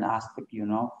different aspects, you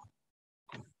know.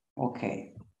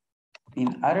 Okay.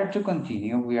 In order to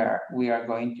continue, we are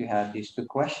going to have these 2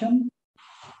 questions.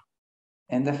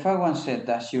 And the first one said,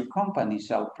 does your company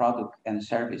sell products and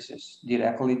services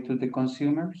directly to the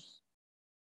consumers?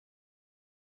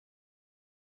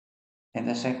 And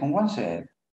the second one said,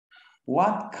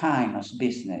 what kind of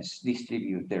business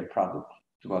distribute their product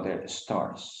to other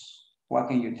stores? What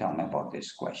can you tell me about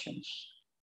these questions?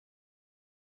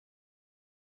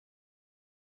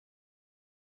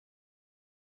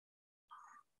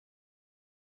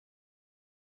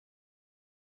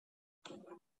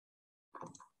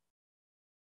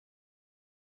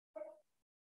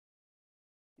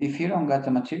 If you don't get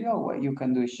the material, what you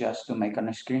can do is just to make a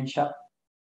screenshot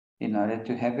in order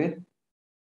to have it,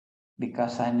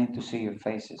 because I need to see your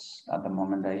faces at the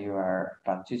moment that you are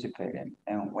participating.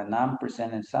 And when I'm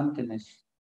presenting something, it's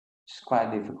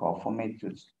quite difficult for me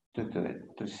to do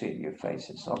it, to see your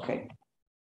faces. Okay.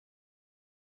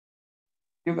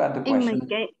 You got the question?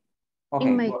 Okay,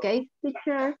 in my case,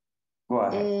 teacher, go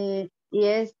ahead.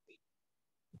 yes,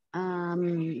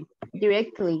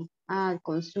 directly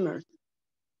consumers.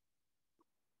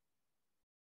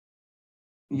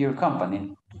 Your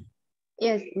company?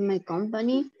 Yes, my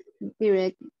company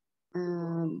direct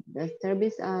the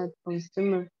service at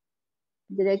consumer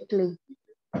directly.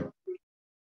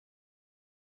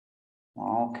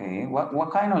 Okay,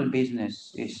 what kind of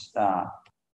business is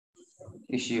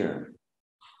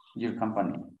your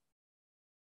company?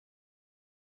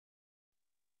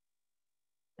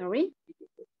 Sorry?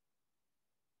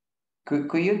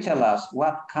 Could you tell us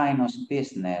what kind of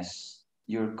business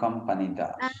your company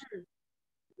does?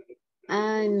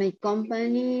 And my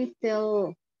company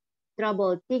sell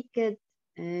travel tickets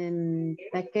and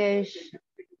package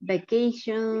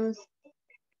vacations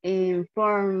in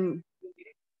form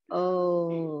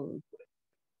of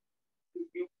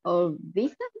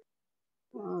visa,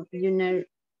 you know,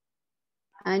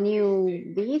 a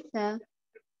new visa,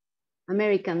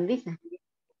 American visa.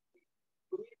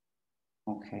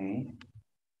 Okay.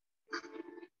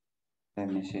 Let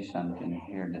me see something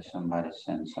here that somebody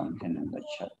sent something in the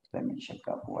chat. Let me check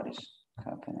out what is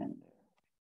happening there.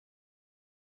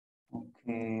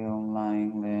 Okay,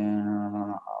 online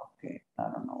then. Okay, I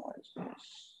don't know what is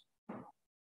this.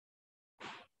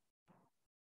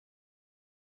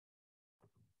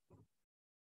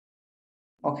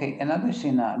 Okay, another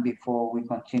thing before we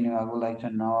continue, I would like to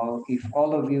know if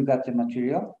all of you got the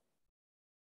material.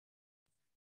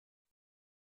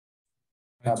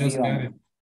 I just got it.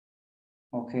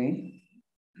 Okay.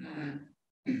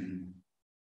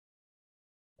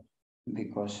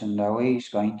 Because in that way, it's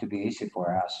going to be easy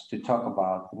for us to talk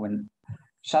about when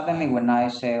I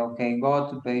say, okay, go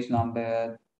to page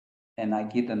number and I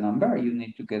get the number, you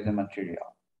need to get the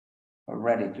material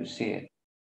ready to see it.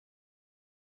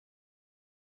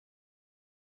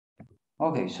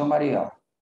 Okay, somebody else.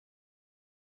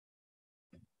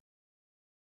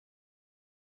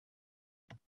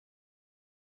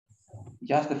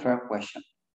 Just the first question.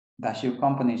 Does your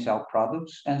company sell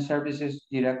products and services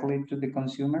directly to the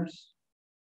consumers?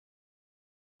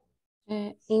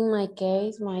 In my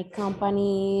case, my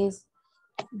company is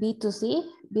B2C,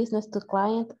 business to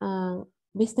client and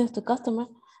business to customer,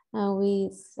 and we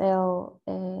sell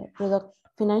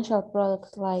financial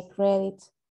products like credit.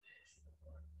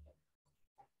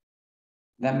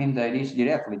 That means that it is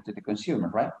directly to the consumer,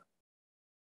 right?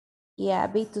 Yeah,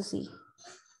 B2C.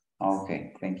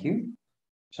 Okay, thank you.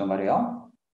 Somebody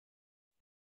else?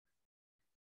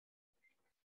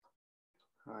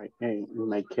 In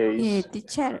my case,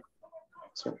 teacher.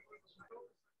 So,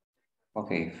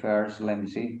 okay, first, let me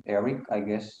see. Eric, I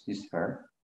guess, is her.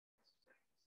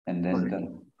 And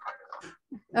then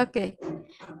Okay.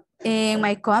 In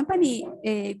my company,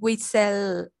 we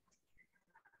sell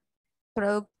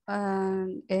product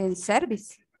and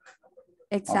service.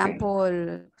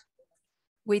 Example,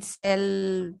 we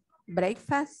sell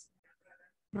breakfast,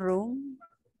 room,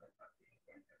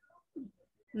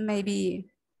 maybe.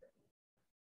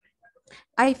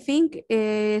 I think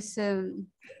is de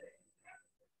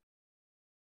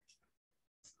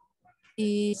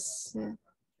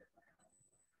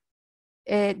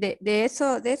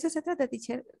eso se trata,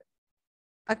 teacher.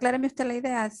 Aclárame usted la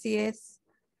idea, si es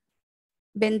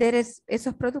vender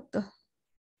esos productos.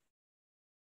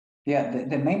 yeah,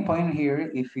 the main point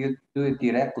here, if you do it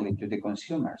directly to the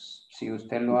consumers, si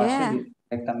usted lo hace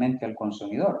directamente al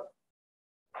consumidor.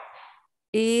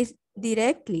 Is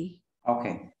directly.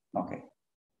 Okay, okay.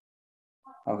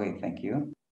 Okay, thank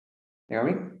you.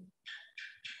 Eric?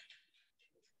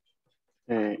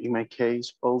 in my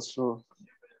case, also,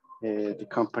 the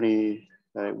company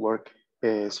that I work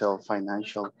sell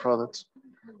financial products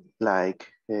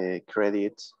like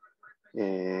credit,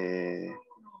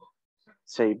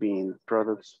 saving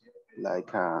products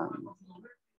like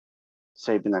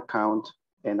saving account,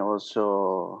 and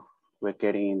also we're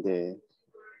getting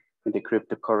in the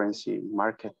cryptocurrency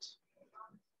market,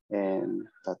 and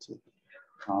that's it.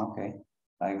 Okay,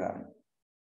 I got it.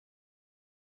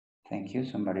 Thank you.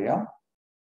 Somebody else?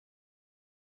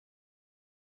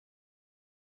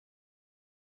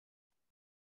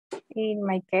 In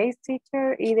my case,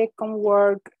 teacher, they can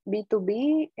work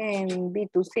B2B and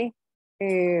B2C.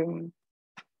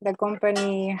 The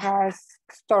company has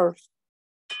stores.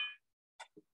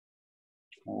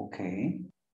 Okay.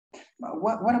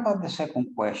 What about the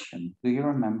second question? Do you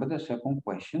remember the second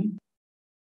question?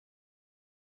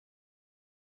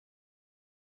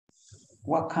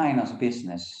 What kind of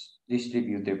business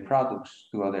distribute their products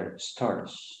to other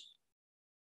stores?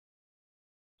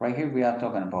 Right here, we are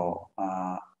talking about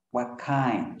what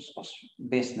kinds of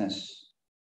business.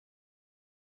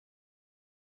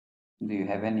 Do you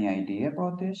have any idea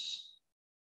about this?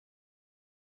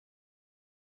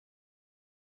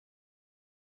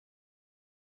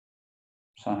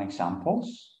 Some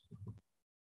examples.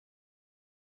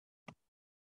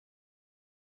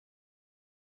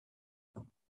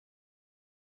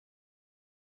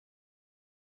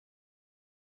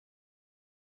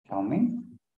 Tell me.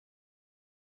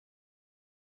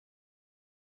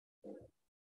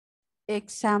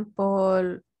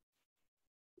 Example,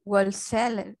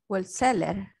 wholesaler.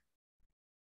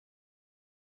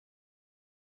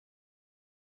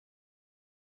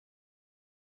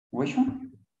 Which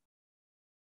one?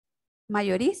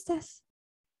 Mayoristas.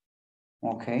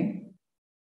 Okay.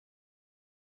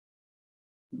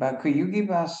 But could you give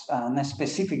us a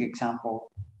specific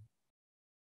example?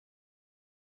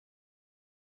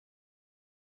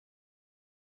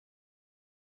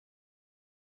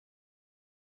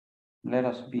 Let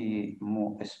us be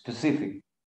more specific.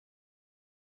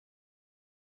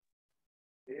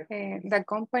 The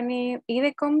company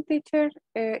IDECOM teacher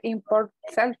import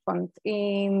cell phones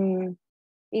in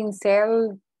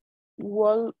cell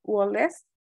wallets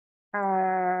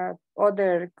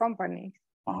other companies.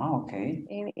 Okay.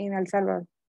 In El Salvador.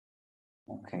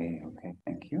 Okay,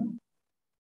 thank you.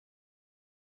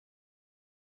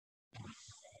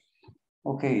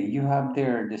 Okay, you have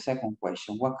there the second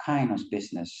question. What kind of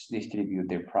business distribute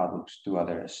their products to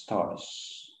other stores?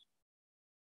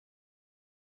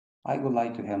 I would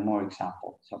like to have more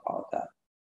examples about that.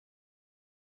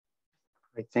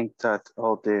 I think that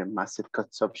all the massive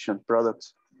consumption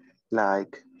products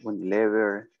like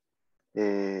Unilever,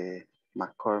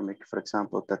 McCormick, for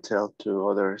example, that sell to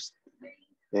others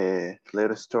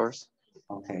little stores.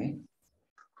 Okay.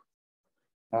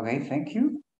 Okay, thank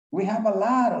you. We have a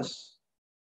lot of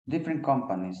different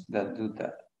companies that do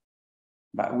that,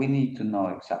 but we need to know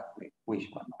exactly which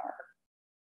one are.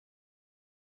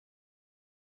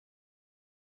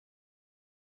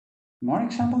 More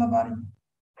example about it?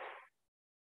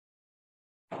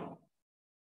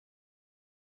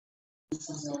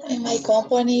 In my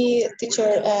company,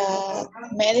 teacher,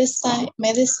 medicine,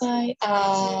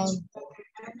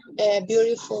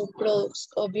 beautiful products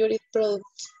or beauty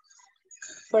products.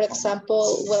 For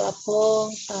example,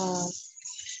 Wellapone,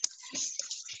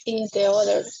 in the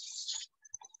other.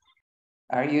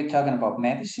 Are you talking about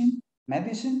medicine?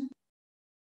 Medicine?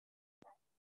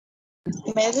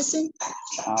 Medicine?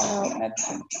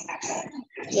 Medicine.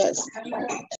 Yes.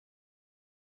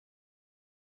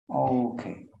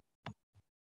 Okay.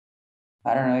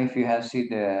 I don't know if you have seen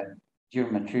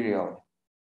your material.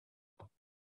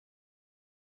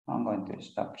 I'm going to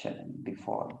stop chatting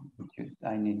before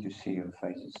I need to see your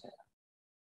faces there.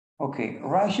 Okay,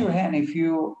 raise your hand if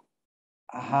you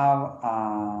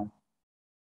have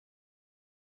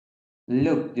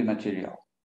looked the material.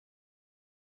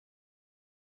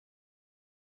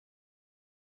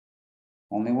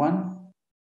 Only one?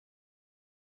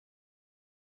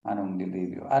 I don't believe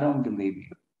you. I don't believe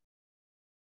you.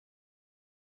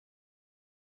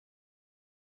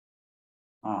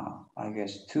 I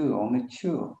guess two, only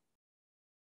two.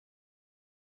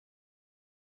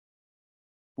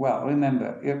 Well,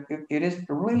 remember, it is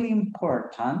really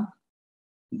important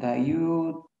that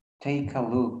you take a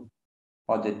look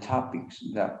at the topics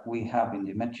that we have in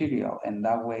the material, and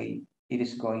that way it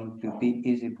is going to be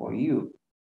easy for you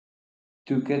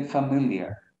to get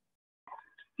familiar.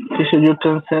 Teacher, you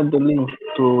can send the link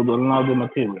to download the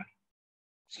material.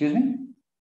 Excuse me?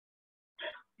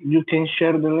 You can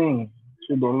share the link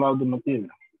to download the material.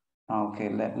 Okay,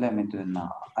 let me do it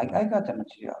now. I got the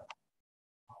material.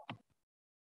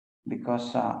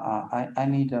 Because I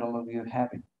need all of you have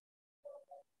it.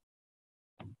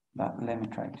 But let me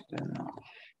try to do it now.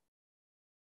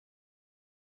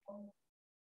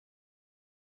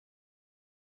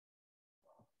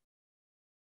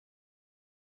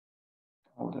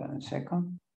 Hold on a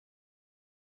second.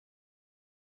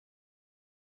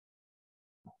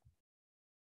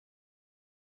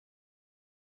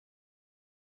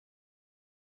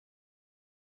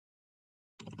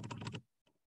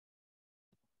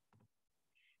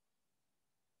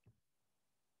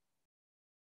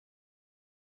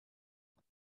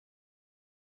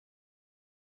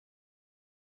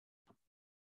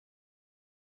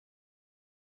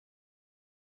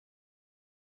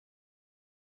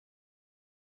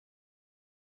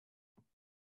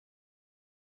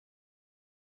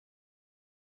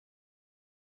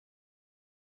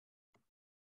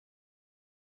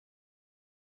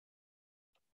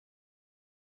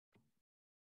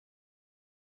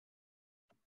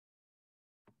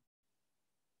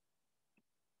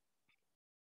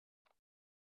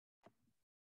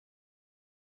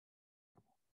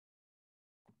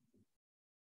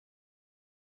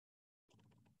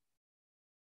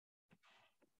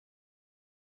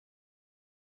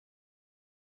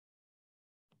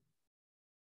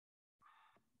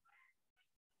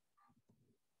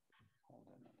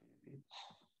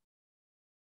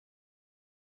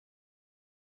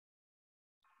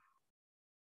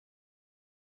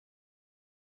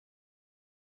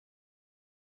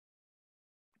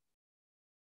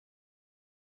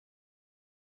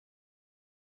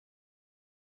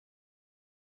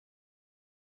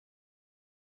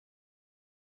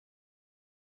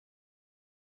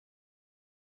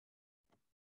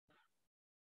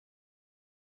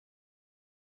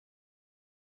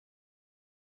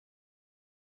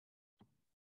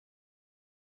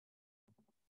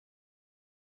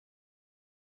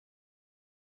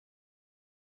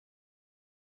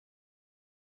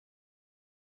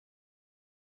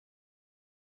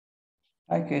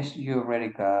 I guess you already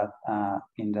got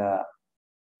in the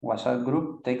WhatsApp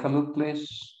group. Take a look, please.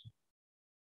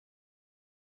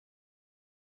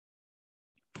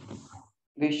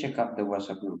 Please check out the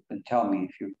WhatsApp group and tell me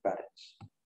if you've got it.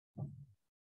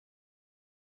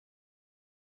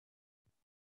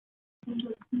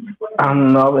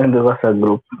 I'm not in the WhatsApp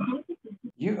group.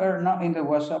 You are not in the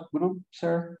WhatsApp group,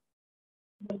 sir?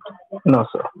 No,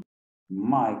 sir.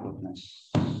 My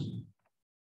goodness.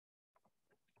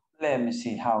 Let me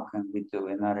see how can we do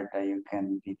in order that you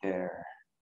can be there.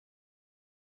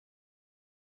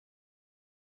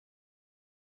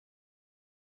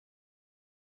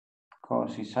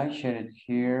 Because if I share it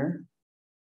here,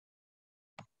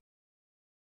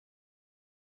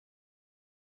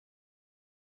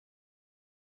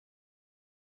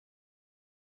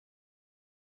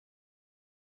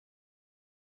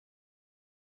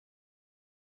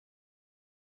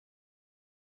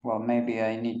 well, maybe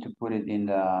I need to put it in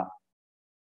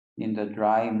the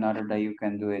drive in order that you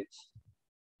can do it.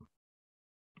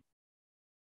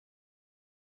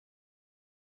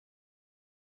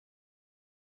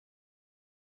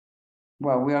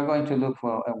 Well, we are going to look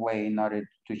for a way in order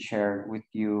to share with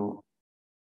you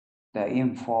the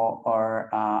info, or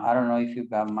I don't know if you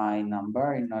got my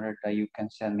number in order that you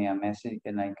can send me a message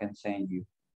and I can send you.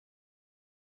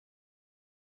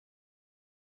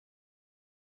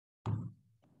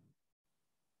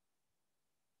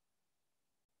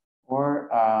 Or,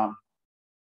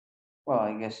 well,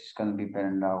 I guess it's going to be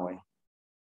better that way.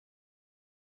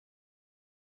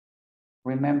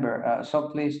 Remember, so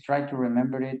please try to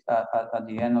remember it at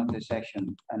the end of the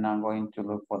session, and I'm going to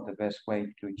look for the best way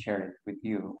to share it with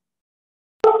you.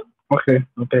 Okay,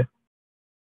 okay.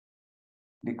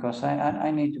 Because I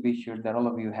need to be sure that all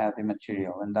of you have the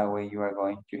material, and that way you are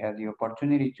going to have the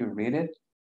opportunity to read it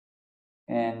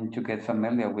and to get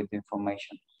familiar with the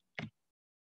information.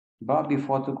 But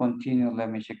before to continue,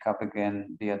 let me check up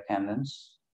again the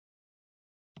attendance,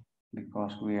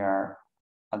 because we are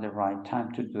at the right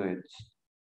time to do it.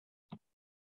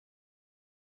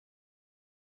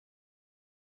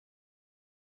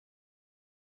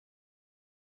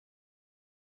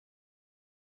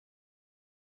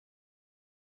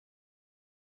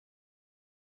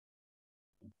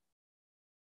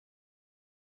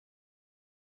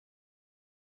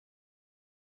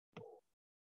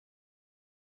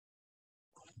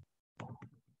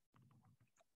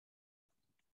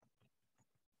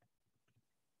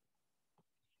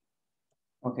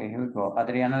 Okay, here we go.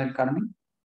 Adriana del Carmen.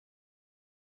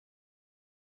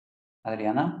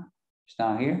 Adriana is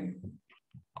down here.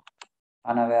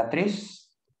 Ana Beatriz.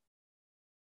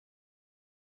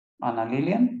 Ana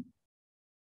Lilian.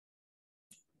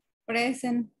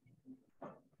 Present.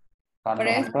 Carlos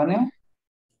Present. Antonio.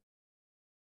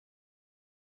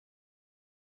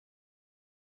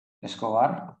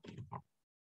 Escobar.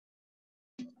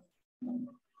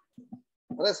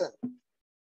 Present.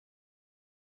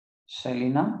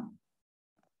 Celina.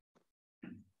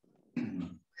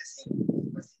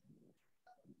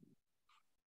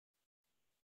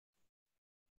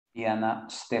 Diana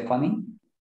Stephanie.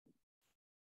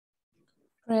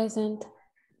 Present.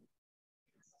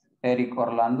 Eric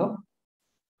Orlando.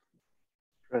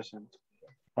 Present.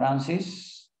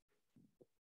 Francis.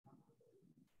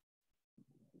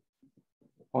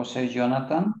 Jose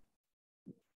Jonathan.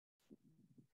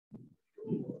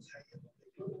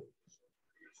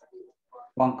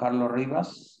 Juan Carlos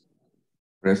Rivas.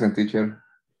 Present, teacher.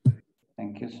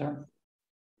 Thank you, sir.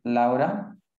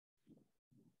 Laura.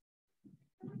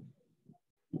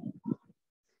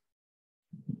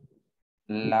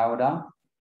 Laura.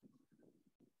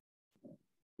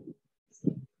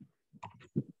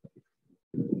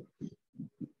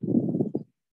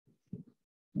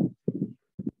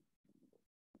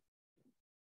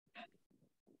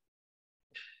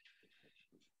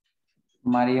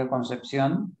 María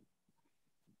Concepción.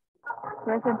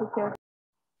 Present, teacher.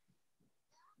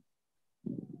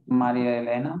 María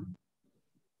Elena.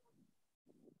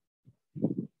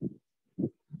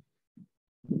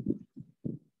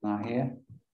 Not here.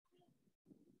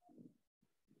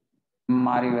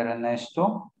 Mario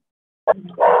Ernesto.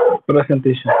 Present,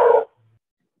 teacher.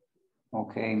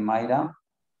 Okay, Mayra.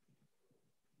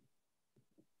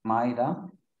 Mayra.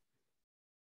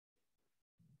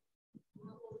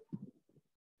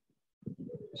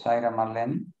 Zaira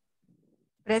Marlene.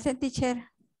 Present, teacher.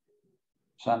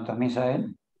 Santos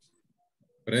Misael.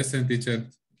 Present, teacher.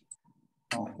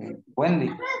 Okay.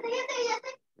 Wendy.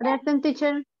 Present,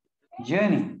 teacher.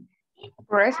 Jenny.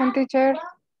 Present, teacher.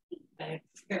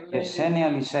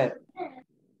 Yesenia Lisette.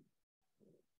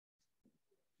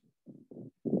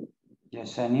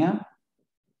 Yesenia.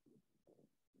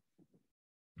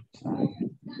 It's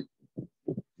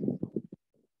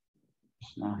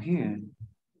not here.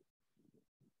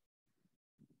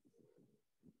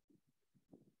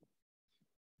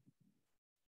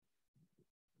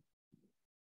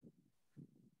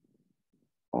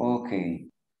 Okay.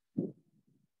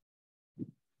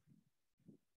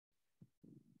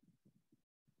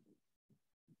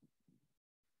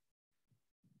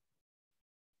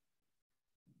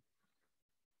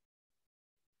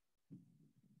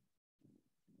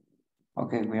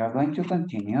 Okay, we are going to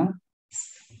continue.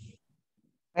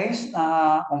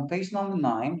 On page number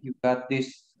 9, you got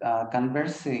this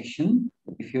conversation.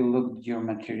 If you look at your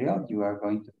material, you are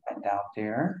going to find out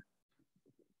there.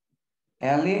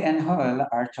 Ellie and Joel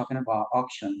are talking about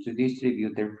auction to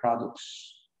distribute their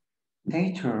products.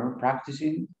 Later,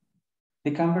 practicing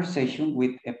the conversation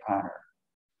with a partner.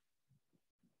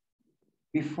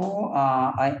 Before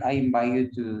I invite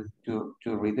you to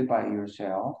read it by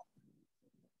yourself,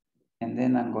 and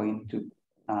then I'm going to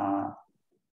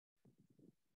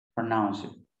pronounce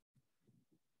it.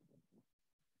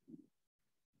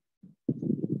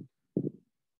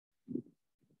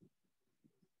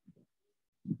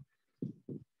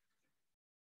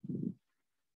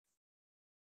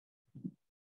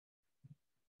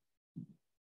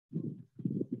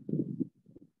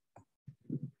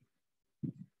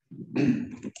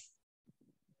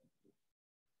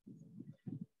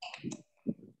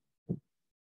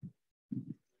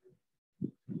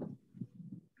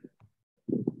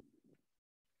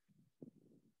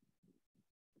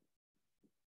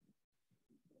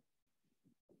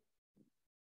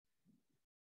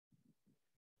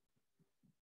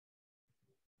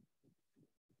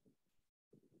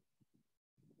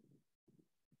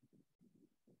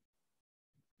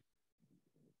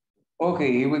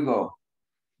 Okay, here we go.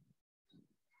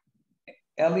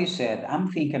 Ellie said,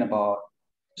 I'm thinking about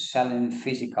selling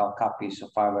physical copies of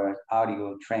our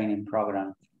audio training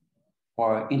program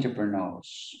for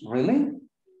entrepreneurs. Really?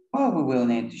 Well, we will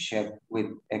need to check with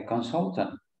a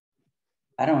consultant.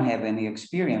 I don't have any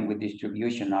experience with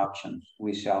distribution options.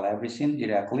 We sell everything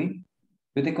directly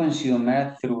to the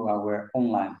consumer through our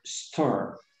online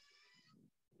store.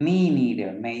 Me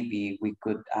neither. Maybe we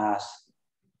could ask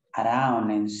around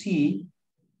and see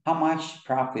how much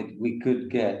profit we could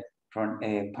get from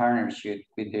a partnership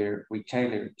with the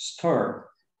retailer store.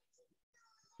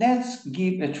 Let's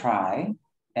give a try,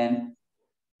 and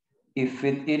if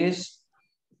it is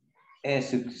a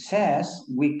success,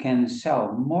 we can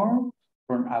sell more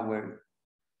from our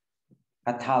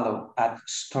catalog at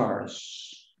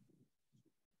stores.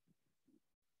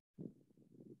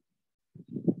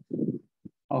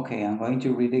 Okay, I'm going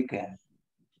to read again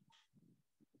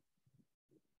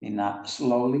in a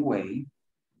slowly way.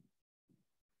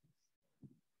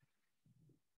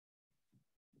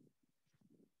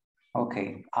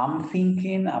 Okay, I'm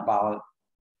thinking about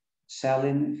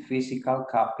selling physical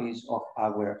copies of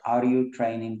our audio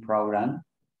training program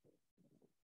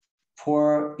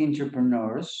for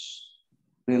entrepreneurs.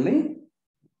 Really?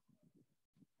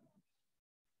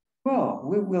 Well,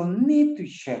 we will need to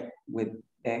check with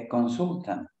a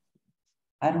consultant.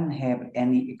 I don't have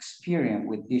any experience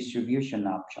with distribution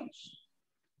options.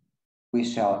 We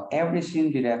sell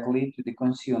everything directly to the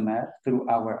consumer through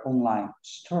our online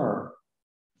store.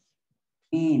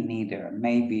 Me neither.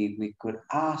 Maybe we could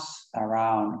ask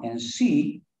around and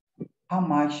see how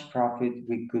much profit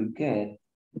we could get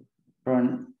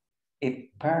from a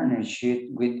partnership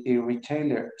with a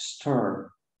retailer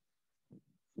store.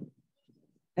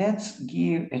 Let's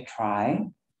give a try,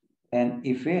 and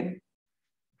if it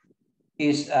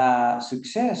is a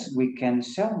success, we can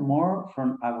sell more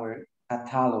from our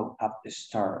catalog at the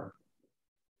store.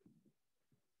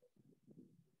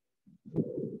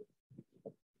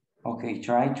 Okay,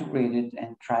 try to read it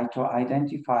and try to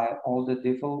identify all the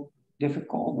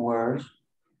difficult words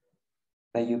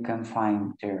that you can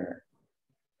find there.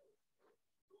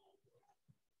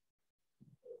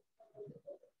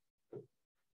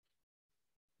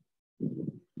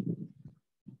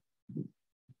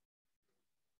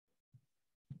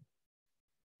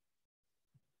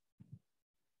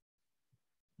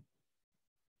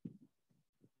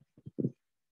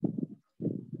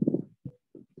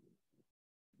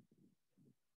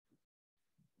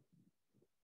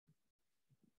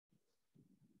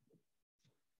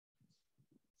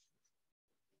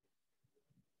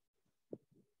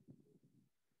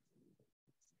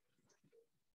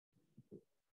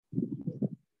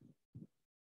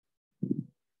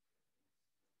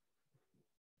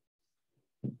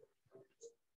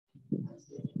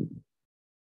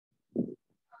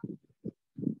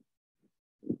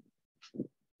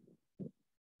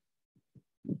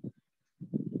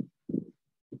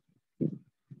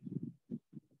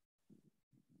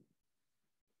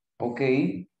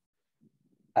 Okay.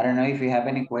 I don't know if you have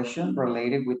any question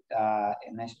related with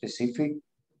in a specific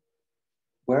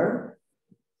word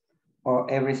or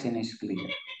everything is clear.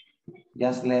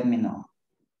 Just let me know.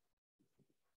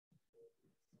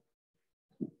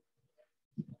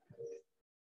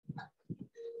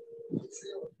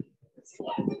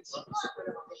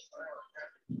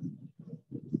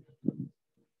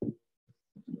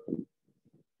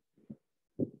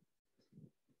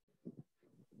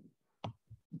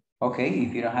 Okay,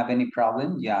 if you don't have any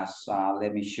problem, just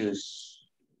let me choose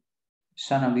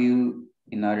some of you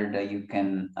in order that you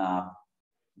can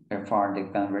perform the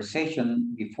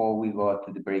conversation before we go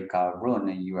to the breakout room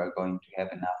and you are going to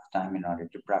have enough time in order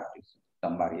to practice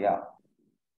somebody else.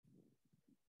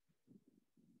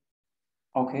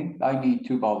 Okay, I need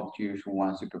 2 volunteers who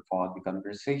wants to perform the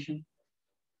conversation.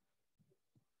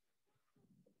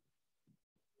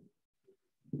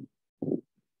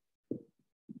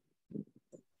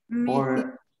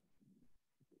 Or,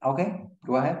 okay,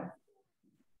 go ahead.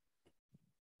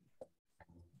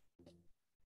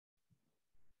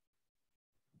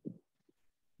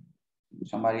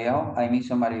 Somebody else? I need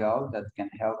somebody else that can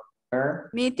help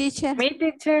her. Me, teacher. Me,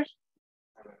 teacher.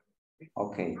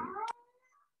 Okay.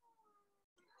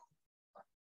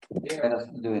 Let us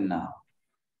do it now.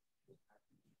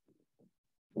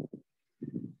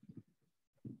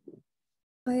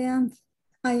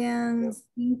 I am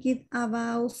thinking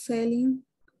about selling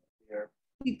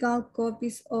physical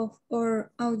copies of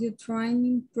our audio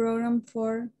training program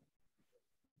for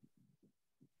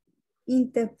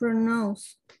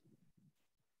entrepreneurs.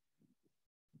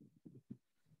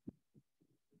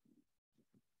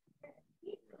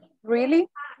 Really?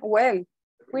 Well,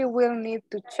 we will need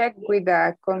to check with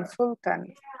a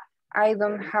consultant. I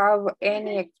don't have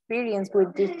any experience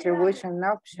with distribution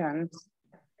options.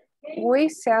 We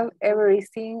sell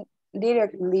everything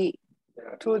directly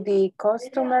to the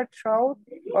customer through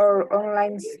our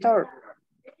online store.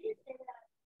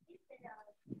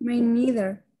 Me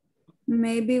neither.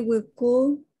 Maybe we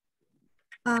could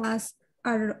ask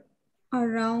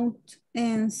around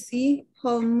and see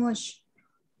how much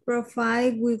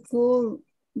profit we could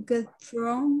get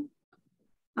from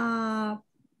a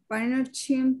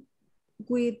partnership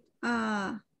with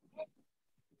a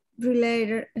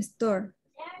related store.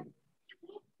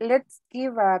 Let's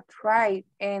give a try,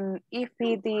 and if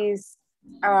it is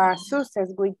a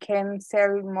success, we can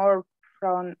sell more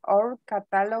from our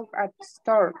catalog at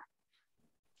store.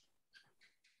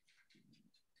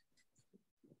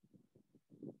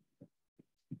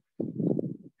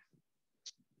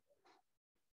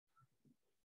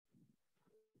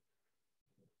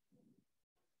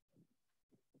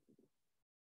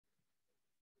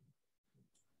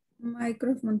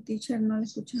 Microphone, teacher, no le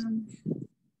escuchamos.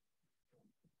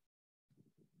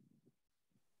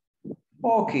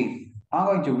 Okay, I'm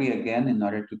going to read again in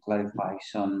order to clarify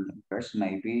some words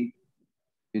maybe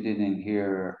you didn't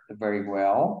hear very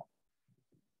well.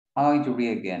 I'm going to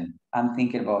read again. I'm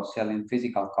thinking about selling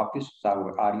physical copies of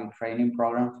our audio training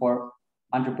program for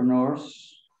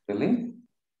entrepreneurs. Really?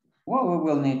 Well, we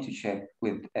will need to check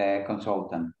with a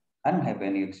consultant. I don't have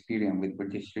any experience with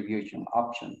redistribution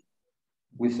option.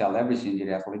 We sell everything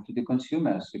directly to the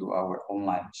consumers through our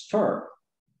online store.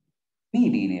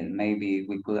 Meaning it, maybe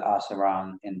we could ask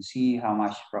around and see how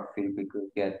much profit we could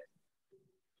get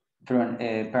through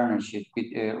a partnership with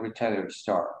a retailer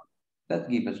store. Let's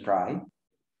give it a try.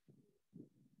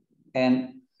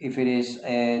 And if it is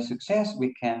a success,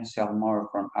 we can sell more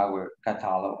from our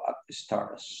catalog of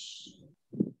stores.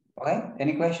 Okay,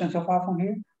 any questions so far from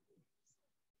here?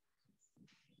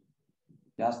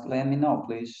 Just let me know,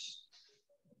 please.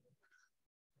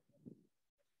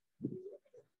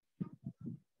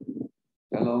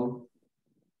 Hello,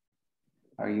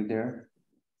 are you there?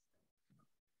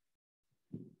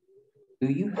 Do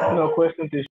you have no question?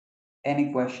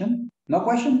 Any question? No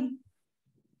question?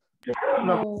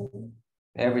 No.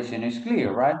 Everything is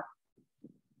clear, right?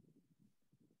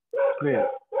 Clear.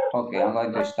 Okay, I'm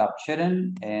going to stop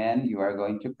sharing and you are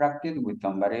going to practice with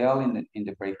somebody else in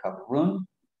the breakout room.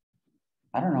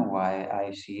 I don't know why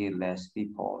I see less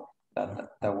people than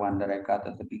the one that I got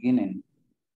at the beginning.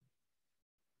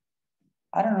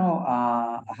 I don't know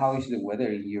how is the weather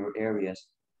in your areas,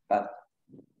 but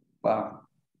well,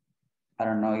 I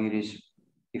don't know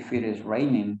if it is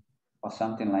raining or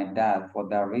something like that. For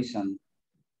that reason,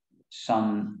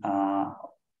 some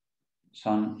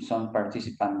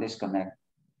participants disconnect.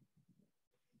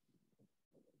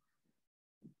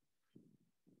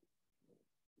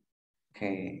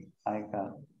 Okay,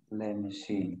 let me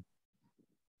see.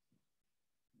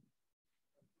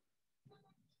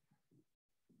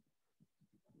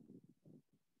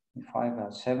 5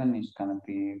 and 7 is gonna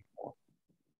be 4.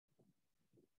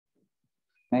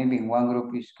 Maybe one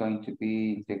group is going to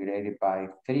be integrated by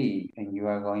 3 and you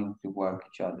are going to work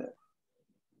each other.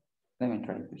 Let me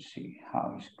try to see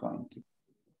how it's going to.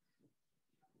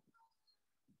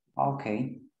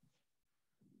 Okay.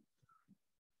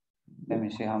 Let me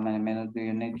see how many minutes do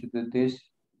you need to do this.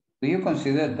 Do you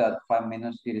consider that 5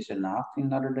 minutes is enough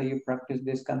in order that you practice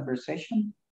this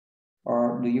conversation?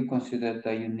 Or do you consider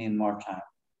that you need more time,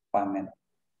 5 minutes?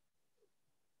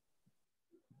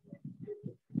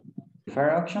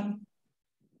 Fair option?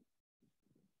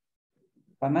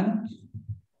 5 minutes?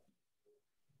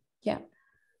 Yeah.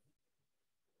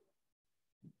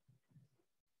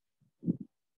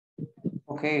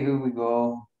 Okay, here we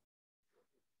go.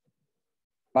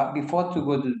 But before to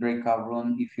go to the breakout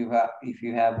room, if you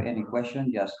have any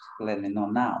question, just let me know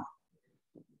now.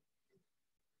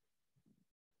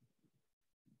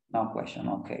 No question.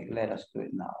 Okay, let us do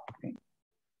it now. Okay.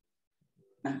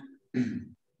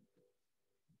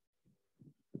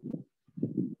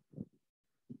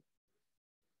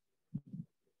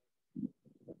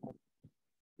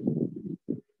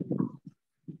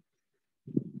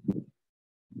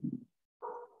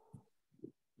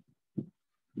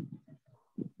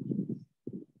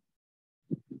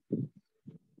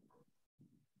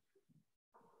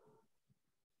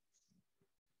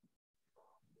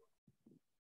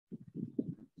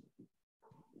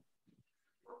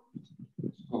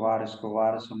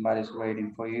 Escobar, somebody's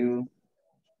waiting for you.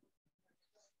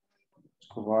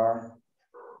 Escobar.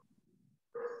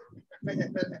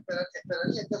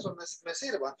 Esperaría que eso me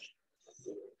sirva.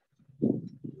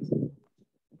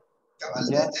 Cabal,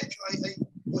 Yeah. de hecho,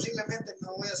 posiblemente me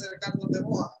voy a acercar donde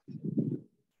vos.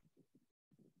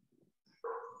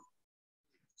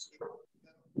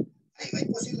 Ahí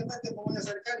posiblemente me voy a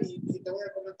acercar y te voy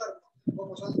a comentar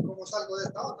cómo salgo de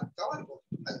esta onda. Cabal,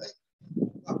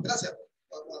 gracias.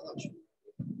 Buenas noches.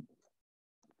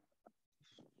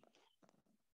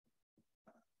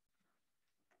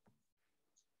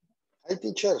 Hi,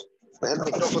 teacher. Deja el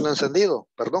micrófono encendido,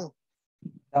 perdón.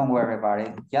 Don't worry about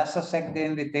it. Just accept the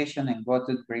invitation and go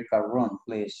to the breakout room,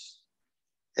 please.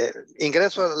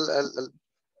 Ingreso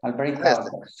al breakout.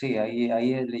 Sí, ahí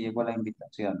le llegó la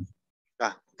invitación.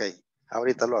 Ah, ok.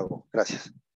 Ahorita lo hago.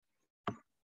 Gracias.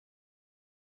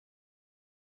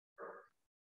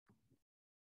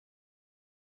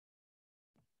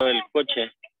 El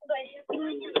coche.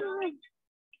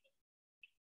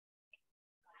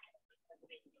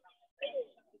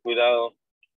 Cuidado.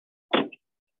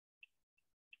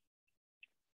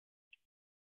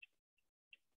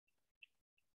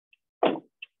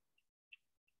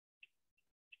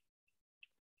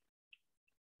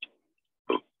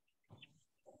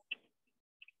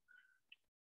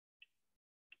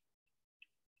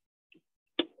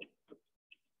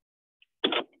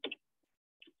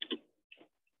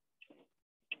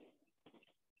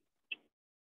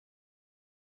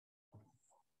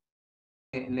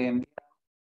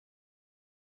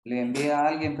 Le envía a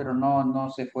alguien, pero no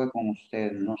se fue con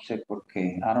usted. No sé por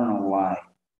qué. I don't know why.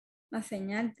 La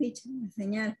señal, teacher, la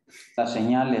señal.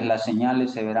 Las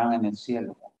señales se verán en el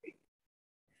cielo.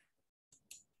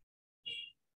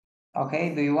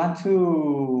 Okay, do you want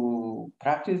to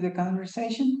practice the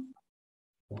conversation?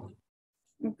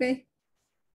 Okay.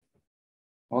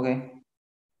 Okay.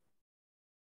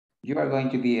 You are going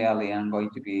to be Ellie, I'm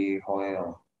going to be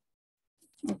Joel.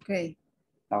 Okay.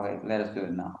 Okay, let us do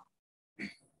it now.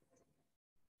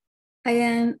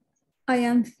 I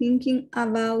am thinking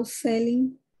about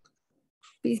selling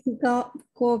physical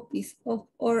copies of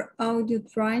our audio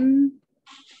training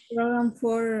program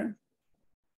for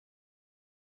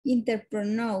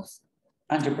entrepreneurs.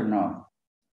 Entrepreneur.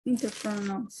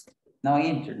 Entrepreneurs. No,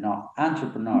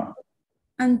 entrepreneur.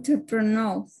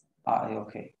 Entrepreneurs.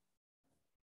 Okay.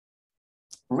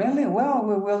 Really? Well,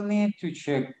 we will need to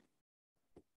check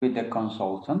with the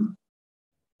consultant.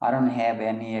 I don't have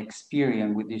any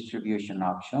experience with distribution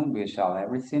option. We sell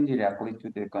everything directly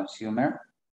to the consumer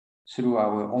through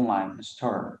our online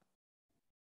store.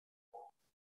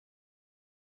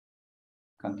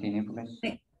 Continue,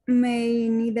 please.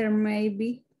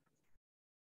 Maybe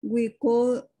we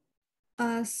could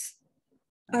ask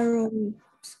around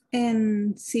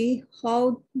and see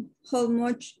how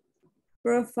much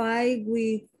profit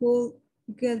we could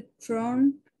get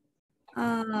from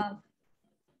a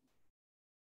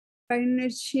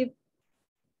partnership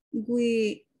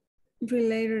with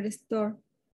related store.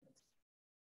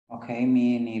 Okay,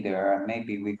 me neither.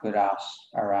 Maybe we could ask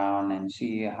around and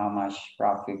see how much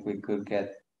profit we could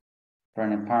get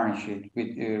from a partnership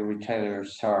with a retailer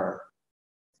store.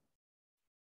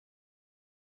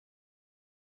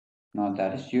 No,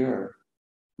 that is your.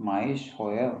 Mine is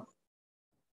Joel.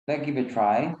 Let's give it a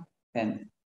try. And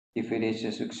if it is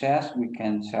a success, we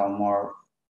can sell more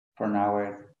from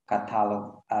our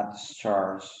catalog at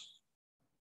stores.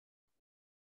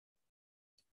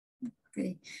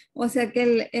 Okay. O sea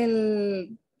que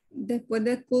después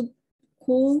de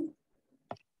cool,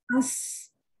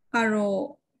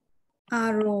 arrow,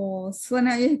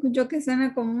 suena, yo escucho que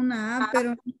suena como una A, pero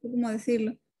no sé cómo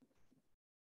decirlo.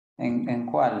 ¿En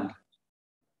cuál?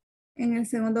 En el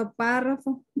segundo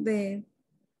párrafo de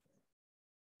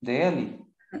Eli.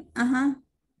 Ajá.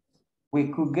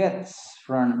 We could get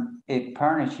from a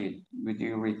partnership with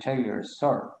your retailer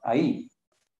store. Ahí.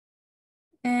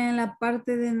 En la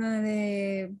parte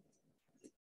de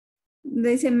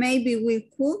dice maybe we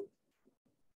could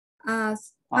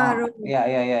ask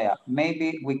Yeah.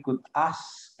 Maybe we could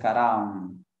ask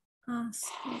around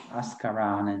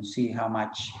and see how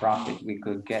much profit we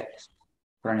could get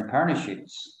from the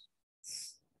partnerships.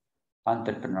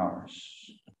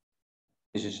 Entrepreneurs.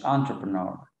 This is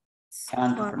entrepreneur.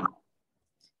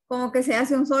 Como que se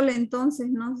hace un solo entonces,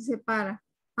 ¿no? Se separa.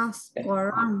 Ask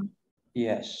around.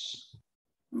 Yes.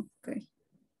 Okay.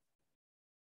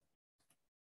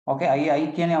 Ok,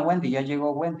 ahí tiene a Wendy, ya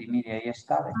llegó Wendy, mire, ahí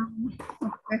está.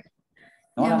 Okay.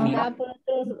 No la miro. Está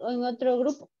en otro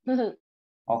grupo.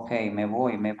 Ok, me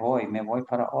voy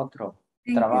para otro.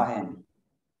 Trabajen.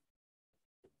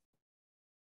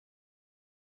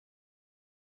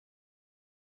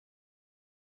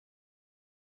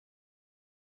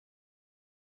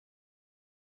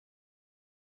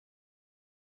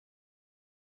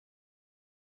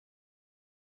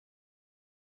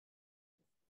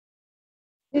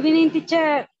 Good evening,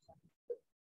 teacher.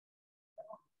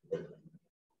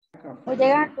 Voy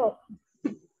llegando.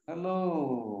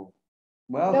 Hello.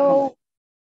 Welcome. Hello.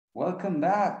 Welcome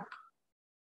back.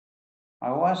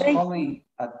 I was calling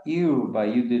at you,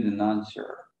 but you didn't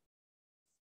answer.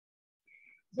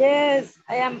 Yes,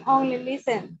 I am only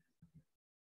listening.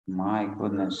 My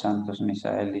goodness, Santos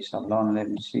Misael is alone. Let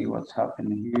me see what's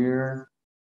happening here.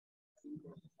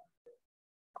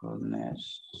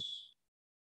 Goodness.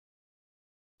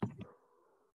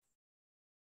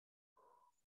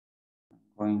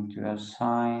 Going to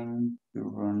assign to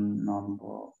room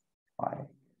number 5.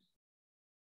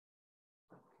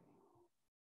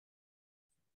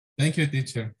 Thank you,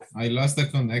 teacher. I lost the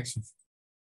connection.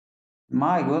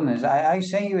 My goodness, I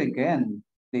send you again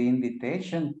the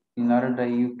invitation in order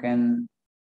that you can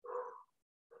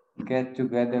get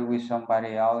together with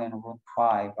somebody else in room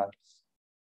 5, but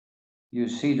you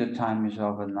see the time is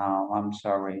over now. I'm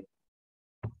sorry.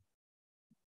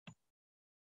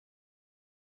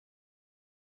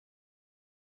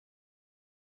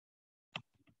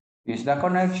 It's the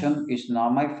connection. It's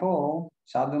not my fault.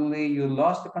 Suddenly you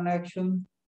lost the connection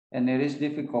and it is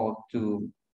difficult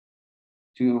to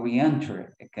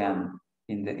re-enter again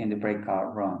in the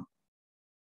breakout room.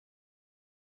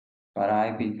 But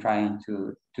I've been trying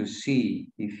to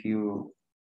see if you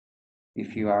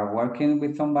are working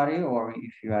with somebody or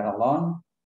if you are alone.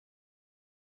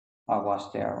 I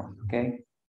was there, okay?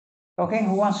 Okay,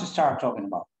 who wants to start talking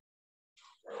about?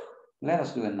 Let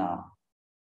us do it now.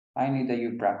 I need that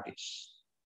you practice.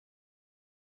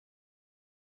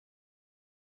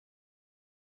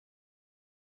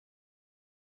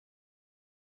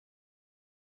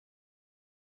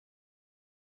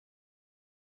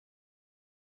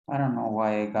 I don't know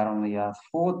why I got only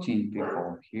 14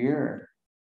 people here.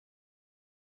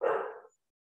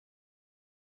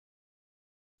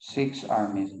 6 are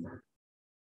missing.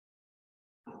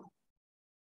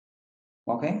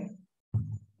 Okay,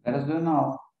 let us do it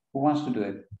now. Who wants to do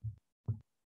it?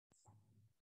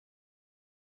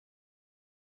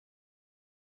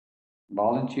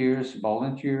 Volunteers.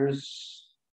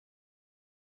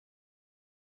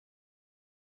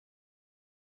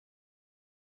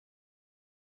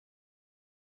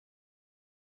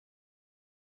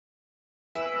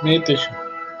 Me, teacher.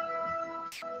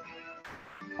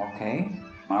 Okay,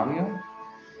 Mario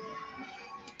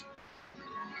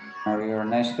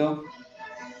Ernesto.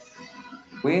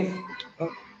 With?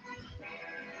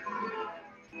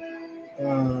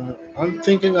 I'm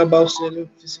thinking about selling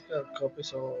physical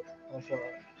copies of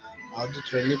the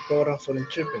training program for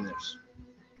entrepreneurs.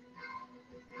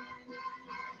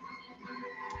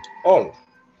 All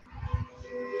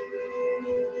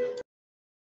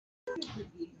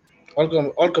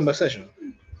conversation.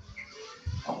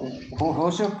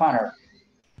 Who's your partner?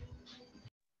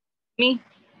 Me.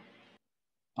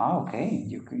 Okay,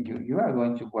 you are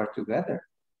going to work together.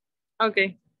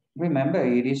 Okay. Remember,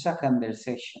 it is a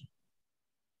conversation.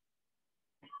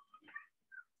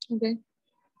 Okay.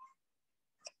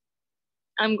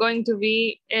 I'm going to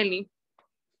be Ellie.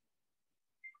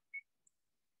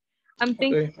 I'm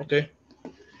thinking Okay.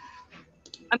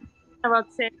 about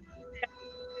saying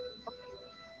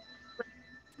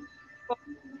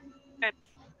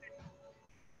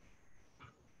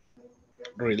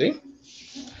Really?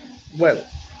 Well,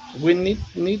 we need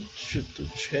to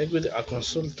check with a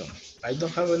consultant. I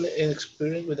don't have any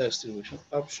experience with the distribution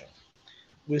option.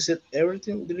 We set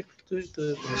everything directly to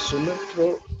the consumer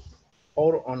through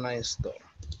our online store.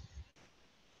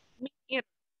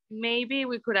 maybe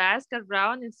we could ask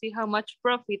around and see how much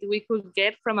profit we could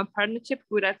get from a partnership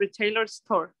with a retailer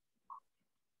store.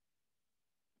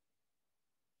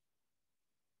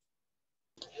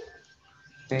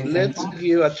 Let's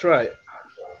give a try.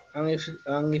 And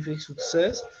if it's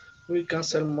success, we can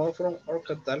sell more from our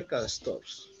catalog at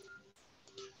stores.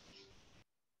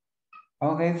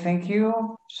 Okay, thank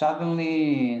you.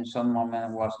 Suddenly, in some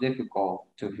moment, it was difficult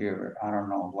to hear. I don't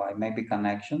know why, maybe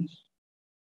connections.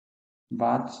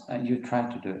 But you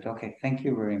tried to do it. Okay, thank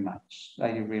you very much.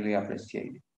 I really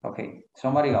appreciate it. Okay,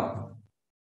 somebody else.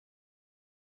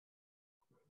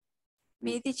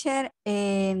 Me, teacher,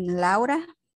 Laura.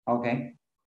 Okay.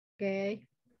 Okay.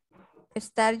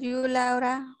 Start you,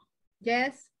 Laura.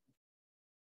 Yes.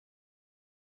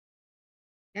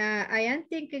 I am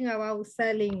thinking about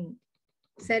selling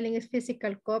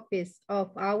physical copies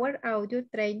of our audio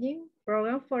training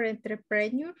program for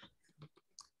entrepreneurs.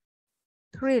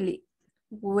 Really?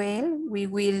 Well, we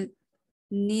will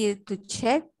need to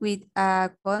check with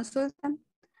a consultant.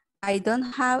 I don't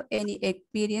have any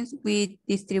experience with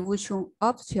distribution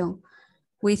option.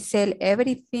 We sell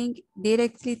everything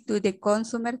directly to the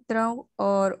consumer through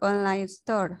our online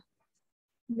store.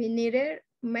 Me neither.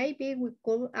 Maybe we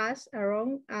could ask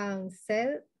around and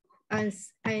sell and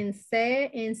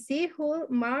see who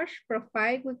much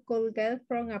profit we could get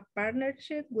from a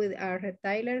partnership with a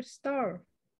retailer store.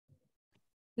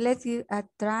 Let's give a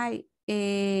try.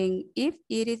 And if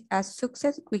it is a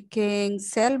success, we can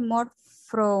sell more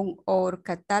from our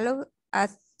catalog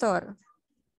at store.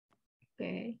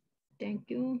 Okay, thank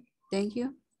you. Thank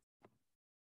you.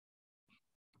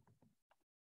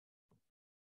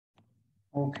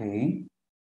 Okay.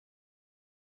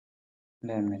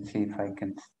 Let me see if I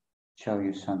can show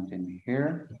you something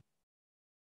here.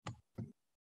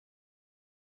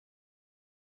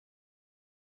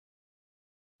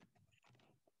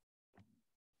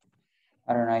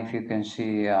 I don't know if you can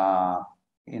see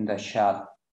in the chat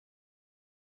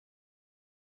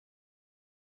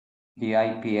the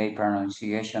IPA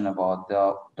pronunciation about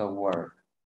the word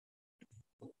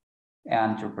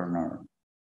entrepreneur.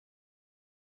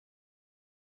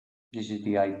 This is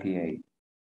the IPA.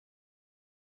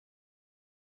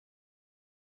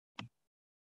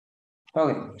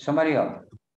 Okay, somebody else.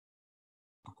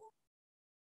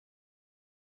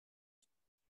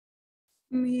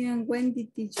 Me and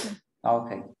Wendy, teacher.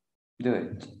 Okay, do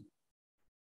it.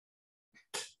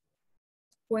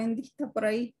 Wendy está por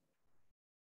ahí.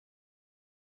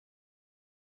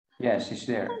 Yes, it's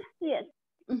there. Yes.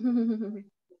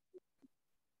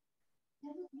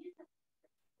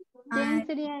 ¿Quién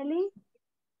sería Eli?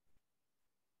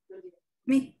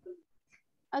 Me.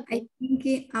 Okay. I'm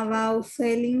thinking about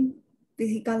selling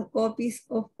physical copies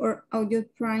of our audio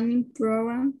training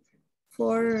program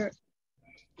for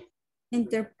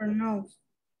entrepreneurs.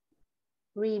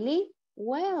 Really?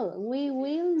 Well, we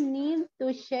will need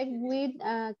to check with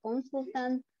a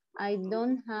consultant. I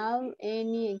don't have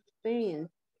any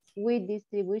experience with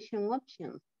distribution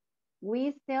options.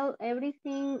 We sell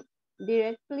everything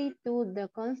directly to the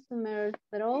consumer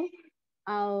through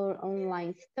our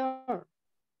online store.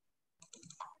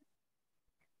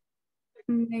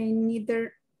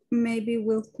 Maybe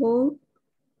we'll call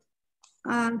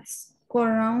ask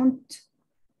around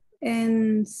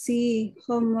and see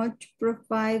how much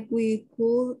profit we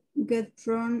could get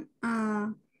from a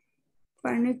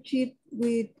partnership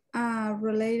with a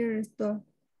related store.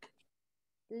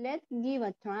 Let's give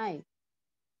a try.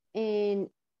 And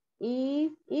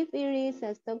if it is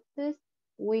a success,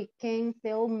 we can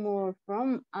sell more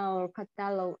from our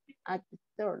catalog at the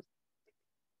stores.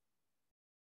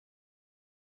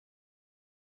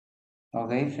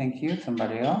 Okay, thank you.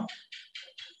 Somebody else?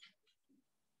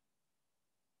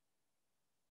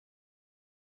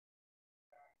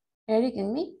 Eric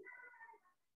and me?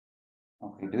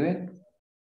 Okay, do it.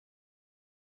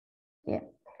 Yeah.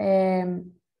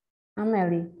 I'm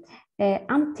Ellie.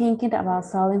 I'm thinking about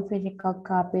selling physical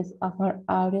copies of our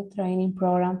audio training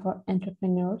program for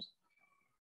entrepreneurs.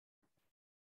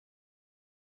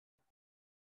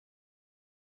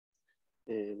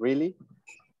 Really?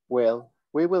 Well,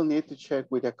 we will need to check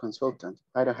with a consultant.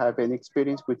 I don't have any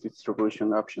experience with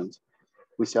distribution options.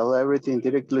 We sell everything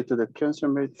directly to the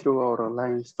consumer through our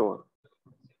online store.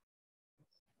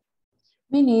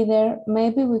 Me neither.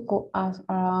 Maybe we could ask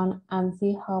around and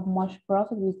see how much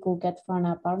profit we could get from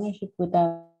a partnership with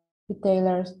a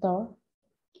retailer store.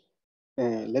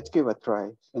 Let's give a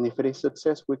try. And if it is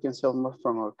success, we can sell more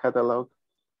from our catalog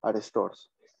at the stores.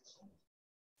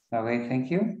 Okay,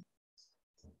 thank you.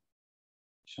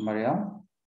 Somebody else?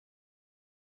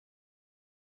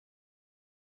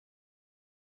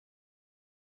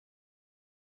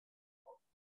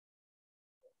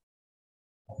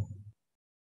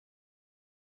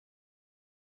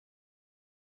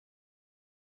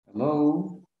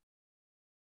 Hello?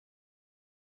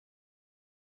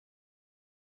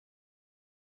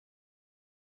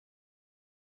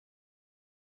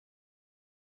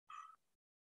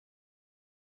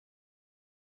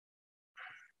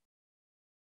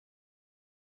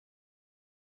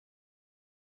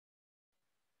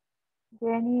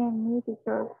 Jenny and me,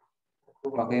 teacher.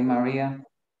 Okay, Maria.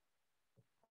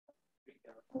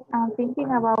 I'm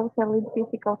thinking about selling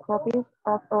physical copies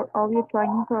of our audio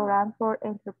training program for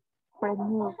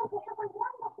entrepreneurs.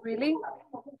 Really?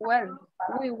 Well,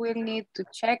 we will need to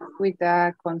check with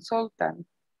a consultant.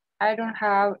 I don't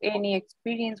have any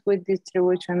experience with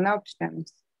distribution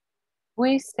options.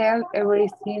 We sell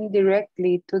everything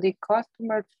directly to the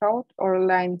customer through our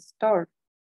online store.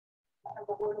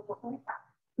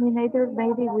 Neither.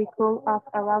 Maybe we could ask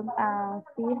around and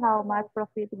see how much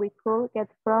profit we could get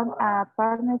from a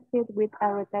partnership with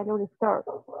a retailer store.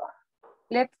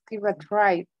 Let's give a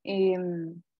try.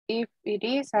 If it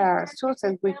is a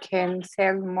success, we can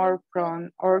sell more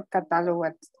from our catalog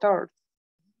at stores.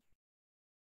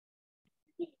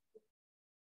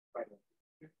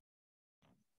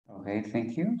 Okay,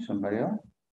 thank you. Somebody else?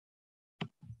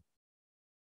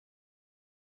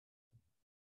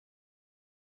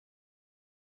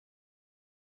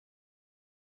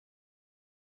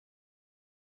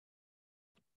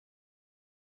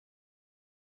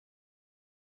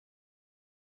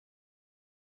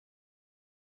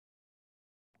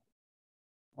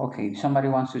 Okay, somebody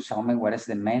wants to tell me what is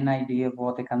the main idea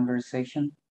about the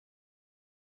conversation?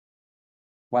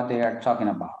 What they are talking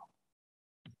about?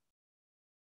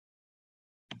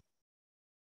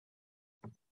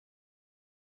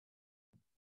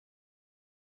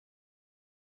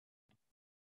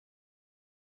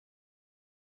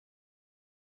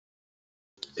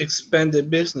 Expand the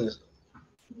business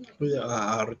with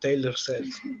a retailer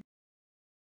sales.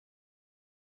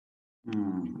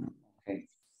 Okay.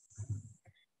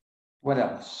 What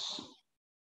else?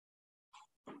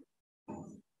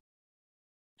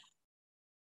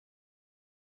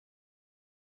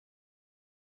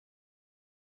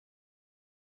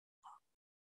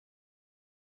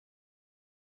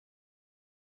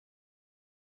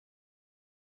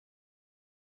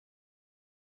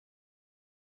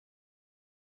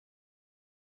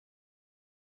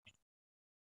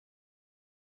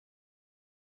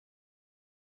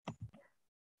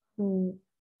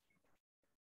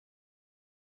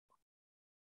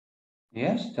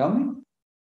 Yes, tell me.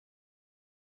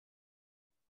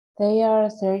 They are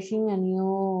searching a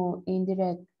new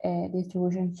indirect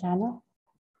distribution channel.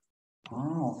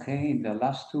 Oh, okay. The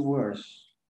last two words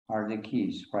are the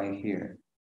keys right here.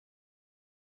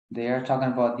 They are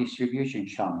talking about distribution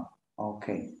channel.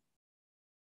 Okay.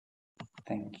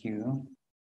 Thank you.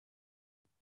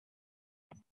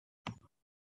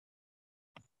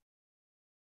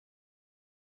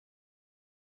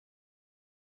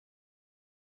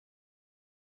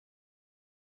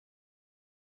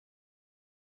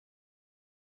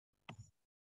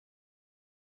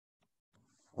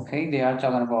 Okay, they are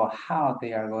talking about how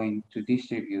they are going to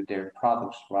distribute their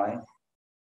products, right?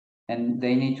 And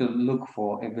they need to look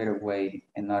for a better way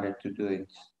in order to do it.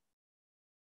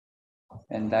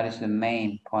 And that is the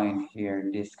main point here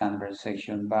in this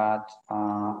conversation. But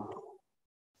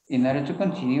in order to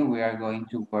continue, we are going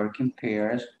to work in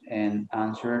pairs and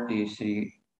answer these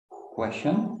three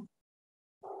questions.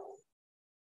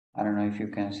 I don't know if you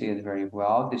can see it very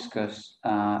well. Discuss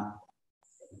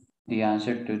the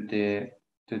answer to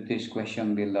this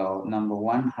question below. Number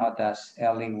one, how does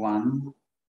Ellie want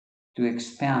to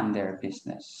expand their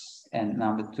business? And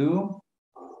number two,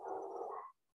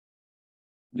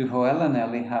 do Joel and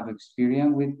Ellie have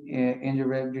experience with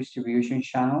indirect distribution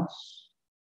channels?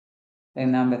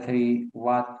 And number three,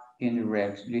 what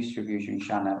indirect distribution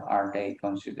channel are they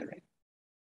considering?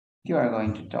 You are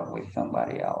going to talk with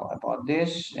somebody else about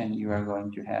this, and you are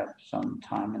going to have some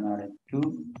time in order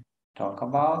to talk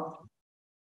about.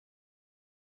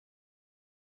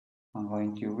 I'm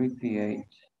going to recreate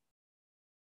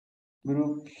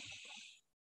groups.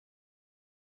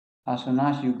 as soon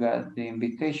as you got the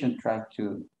invitation, try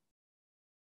to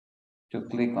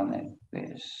click on it,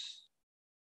 please.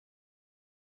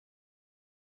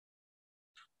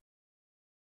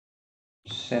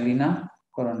 Selena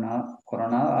Coronado,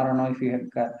 I don't know if you have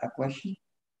got a question.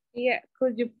 Yeah,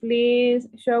 could you please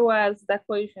show us the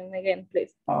question again,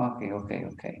 please? Oh, okay.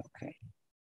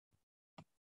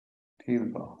 Here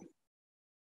we go.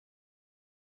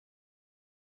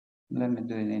 Let me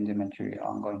do it in the material.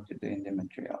 I'm going to do it in the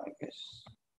material, I guess.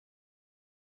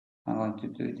 I'm going to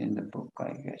do it in the book, I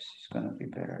guess. It's going to be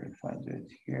better if I do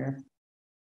it here.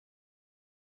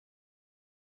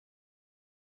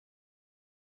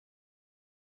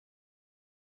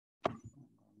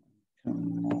 To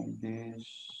move this.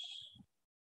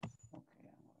 Okay,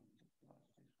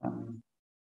 I'm going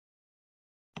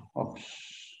to close this one. Oops,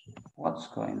 what's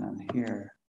going on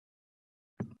here?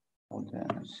 Hold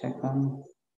on a second.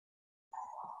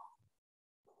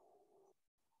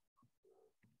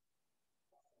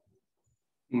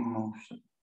 It moves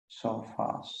so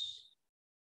fast.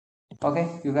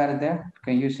 Okay, you got it there?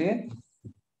 Can you see it?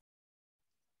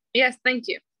 Yes, thank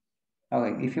you.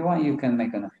 Okay, if you want, you can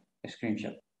make a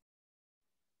screenshot.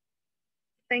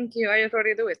 Thank you, I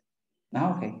already do it.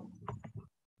 Okay.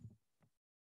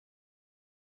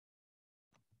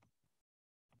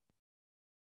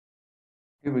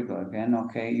 Here we go again.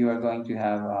 Okay, you are going to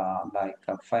have like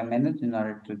 5 minutes in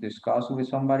order to discuss with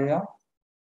somebody else.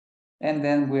 And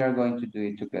then we are going to do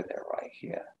it together right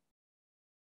here.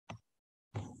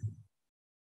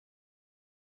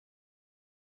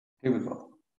 Here we go.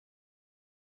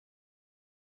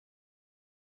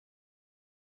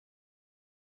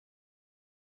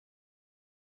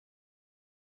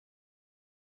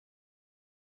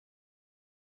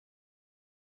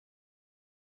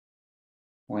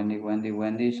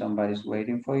 Wendy, somebody's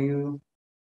waiting for you.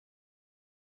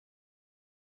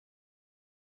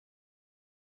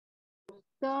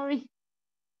 Sorry.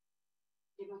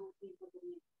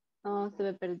 Oh, se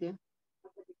me perdió.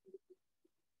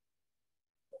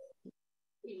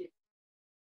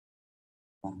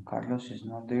 Juan Carlos is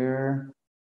not there.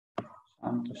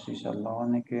 Santos is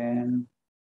alone again.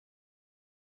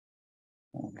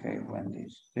 Okay,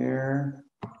 Wendy's there.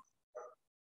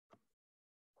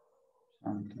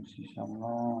 Santos is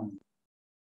alone.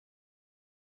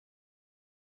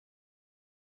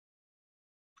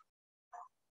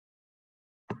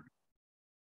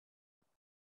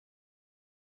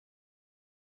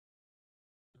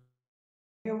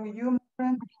 Here with you, my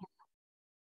friend.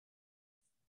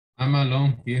 I'm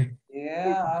alone here.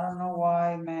 Yeah, I don't know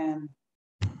why, man.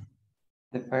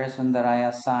 The person that I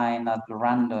assigned at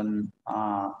random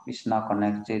is not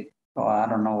connected. So I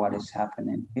don't know what is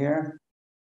happening here.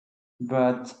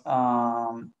 But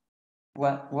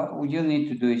what you need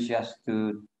to do is just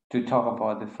to talk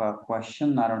about the first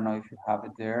question. I don't know if you have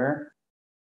it there.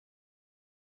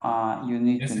 You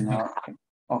need to know.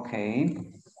 Okay.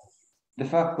 The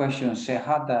first question says,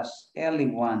 how does Ellie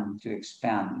want to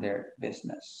expand their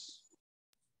business?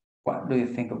 What do you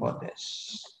think about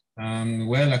this?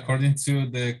 Well, according to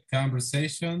the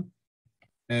conversation,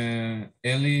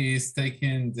 Ellie is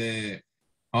taking the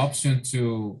option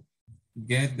to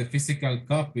get the physical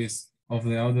copies of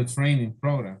the audio training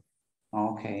program.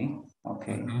 Okay.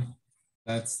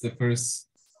 That's the first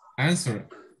answer.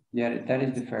 Yeah, that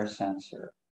is the first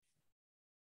answer.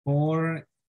 For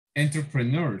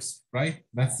entrepreneurs, right?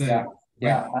 That's the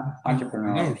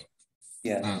entrepreneurs.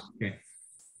 Yes. Okay.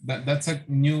 That's a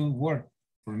new word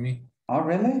for me. Oh,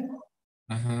 really?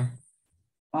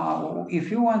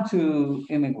 If you want to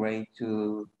immigrate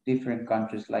to different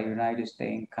countries like United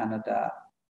States, Canada,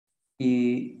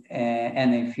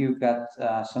 and if you got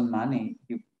some money,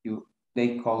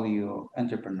 they call you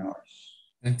entrepreneurs.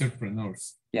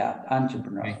 Entrepreneurs. Yeah,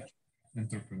 entrepreneurs. Okay.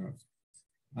 Entrepreneurs.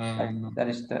 That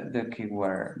is the key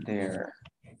word there.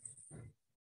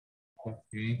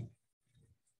 Okay.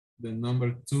 The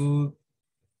number 2,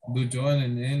 do Joel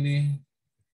and Ellie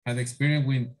have experience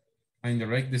with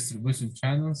indirect distribution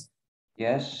channels?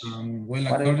 Yes. Well,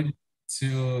 according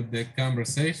to the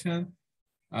conversation,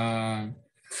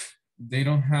 they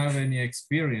don't have any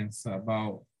experience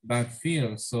about that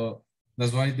field. So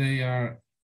that's why they are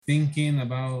thinking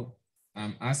about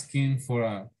asking for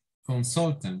a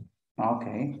consultant.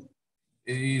 Okay.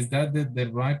 Is that the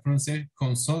right pronunciation?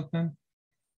 Consultant?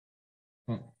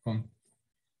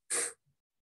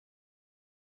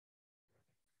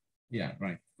 Yeah,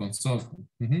 right. Consultant.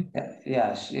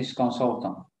 Yes, it's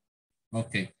consultant.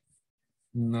 Okay.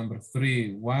 Number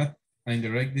 3, what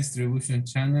indirect distribution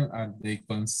channel are they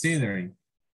considering?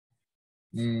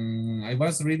 I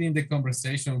was reading the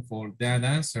conversation for that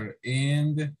answer,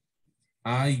 and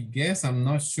I guess I'm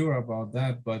not sure about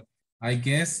that, but I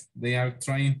guess they are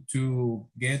trying to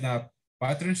get a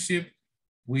partnership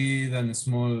with a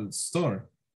small store.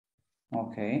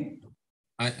 Okay.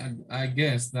 I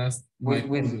guess that's my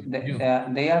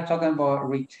they are talking about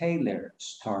retailer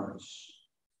stores.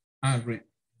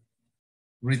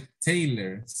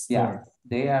 Retailer store. Yeah,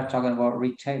 they are talking about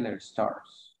retailer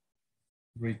stores.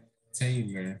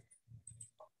 Retailer.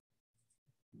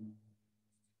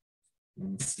 Let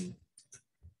me see.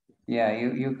 Yeah,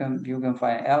 you can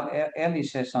find Ellie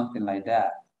says something like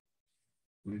that.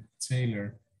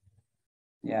 Retailer.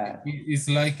 Yeah. It's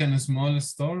like a small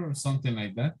store or something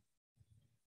like that,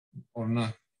 or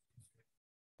not?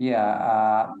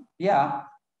 Yeah. Yeah.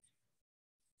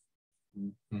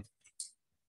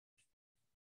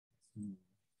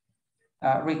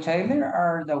 Retailer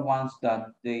are the ones that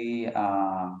they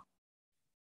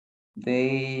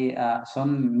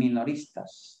son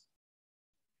minoristas.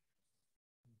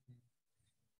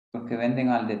 Los que venden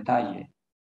al detalle.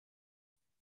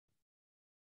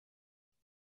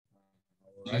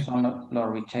 Esos son los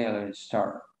retailers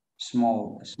store,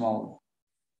 small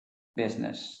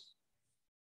business.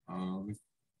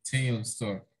 Retail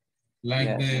store.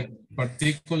 Like the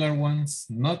particular ones,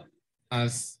 not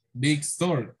as big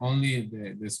store, only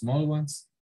the small ones.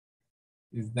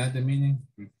 Is that the meaning?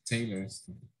 Retailers.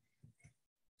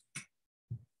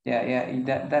 Yeah,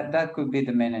 that could be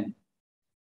the meaning.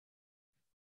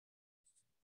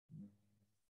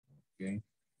 Okay.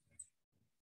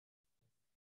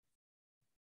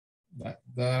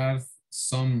 There are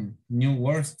some new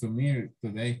words to me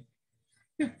today.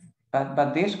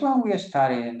 But this one we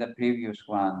studied in the previous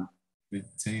one.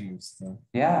 Retail store.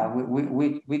 Yeah,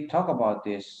 we talk about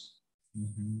this.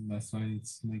 That's why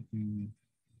it's making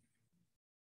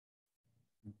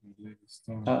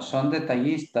Son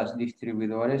detallistas,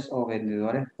 distribuidores o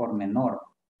vendedores por menor.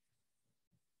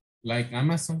 Like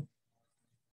Amazon?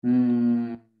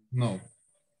 No.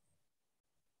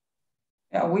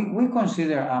 Yeah, we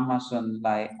consider Amazon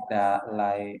like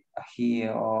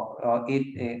here or it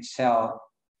itself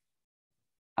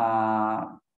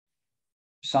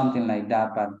something like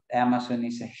that, but Amazon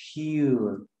is a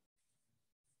huge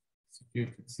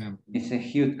example. It's a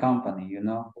huge company, you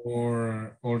know.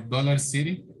 Or Dollar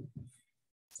City.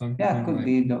 Something Yeah, could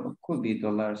like be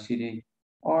Dollar City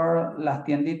or las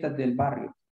tienditas del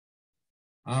barrio.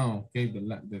 Oh, okay,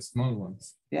 the small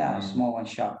ones. Yeah, small one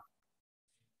shop.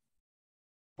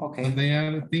 Okay. So they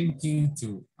are thinking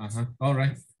to, all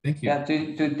right, thank you. Yeah,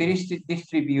 to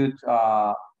distribute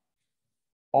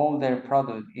all their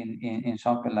product in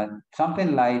something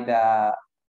like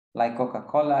like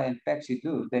Coca-Cola and Pepsi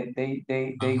do. They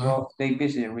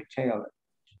visit retail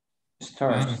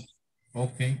stores.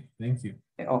 Okay, thank you.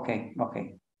 Okay.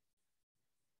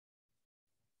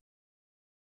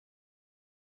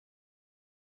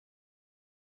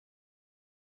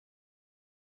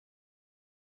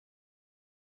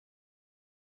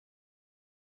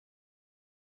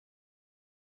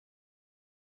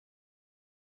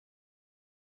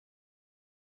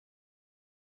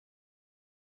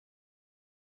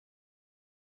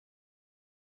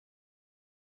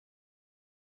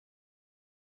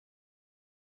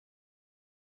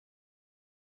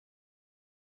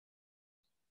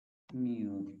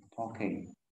 Mute.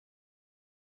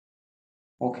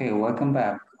 Okay, welcome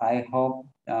back. I hope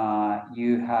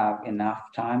you have enough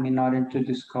time in order to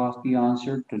discuss the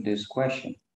answer to this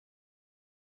question.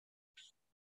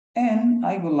 And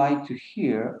I would like to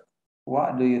hear,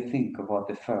 what do you think about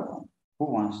the third one? Who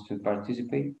wants to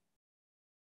participate?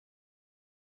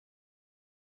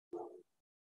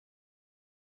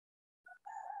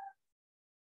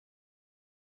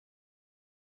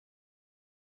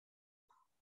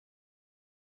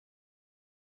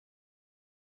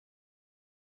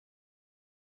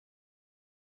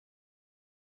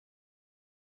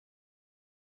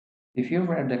 If you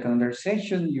read the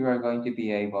conversation, you are going to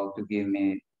be able to give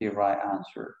me the right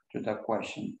answer to the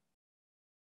question.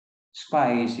 It's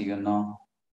quite easy, you know.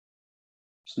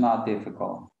 It's not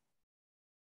difficult.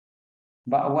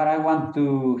 But what I want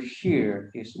to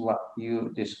hear is what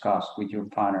you discussed with your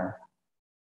partner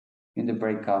in the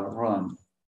breakout room.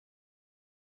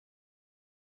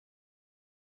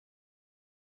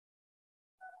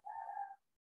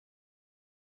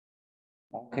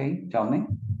 Okay, tell me.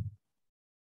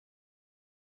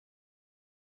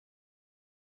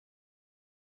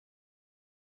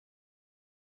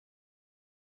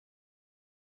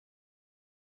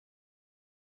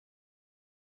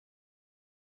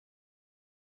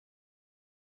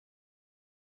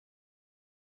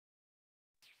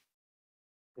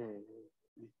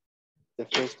 The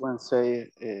first one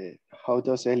say, how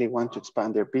does Ellie want to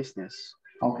expand their business?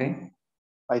 Okay.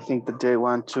 I think that they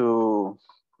want to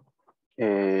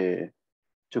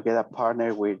get a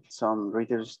partner with some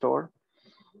retail store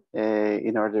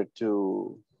in order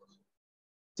to,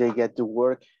 they get to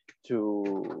work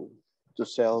to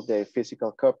sell the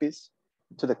physical copies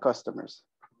to the customers.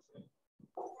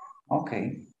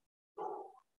 Okay.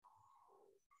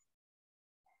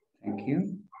 Thank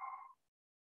you.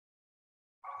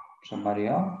 Somebody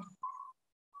else?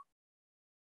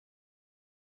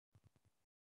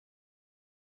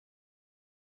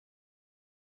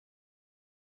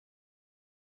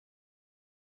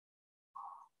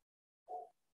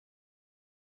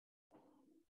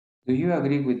 Do you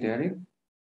agree with Eric?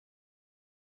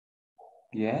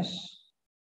 Yes?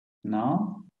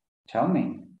 No? Tell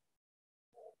me.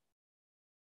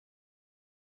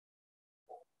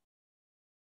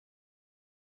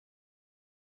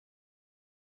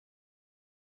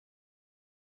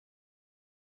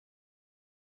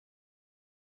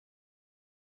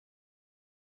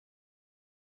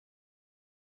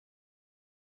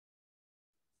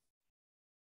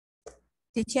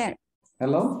 Teacher.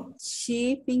 Hello?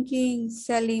 She thinking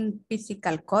selling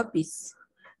physical copies.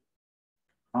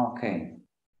 Okay.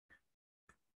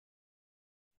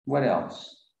 What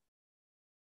else?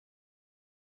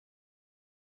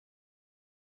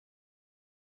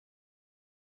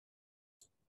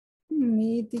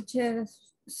 Me, teacher,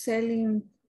 selling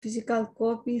physical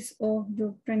copies of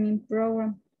your training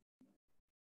program.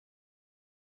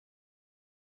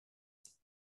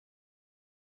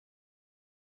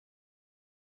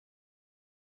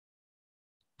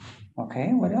 Okay,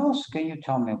 what else can you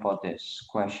tell me about this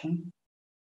question?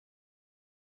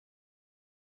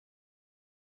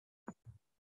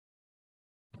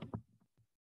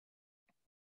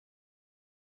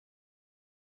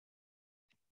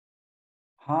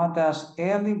 How does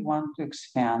Ellie want to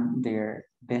expand their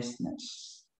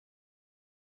business?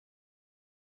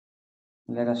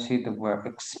 Let us see the word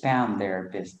expand their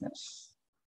business.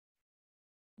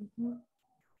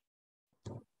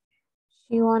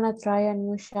 She wanna try a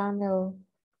new channel.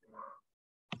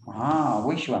 Ah,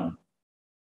 which one?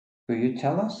 Could you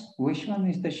tell us which one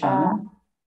is the channel?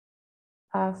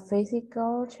 A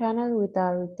physical channel with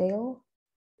a retail.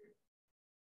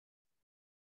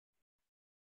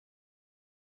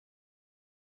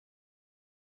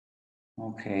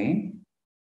 Okay.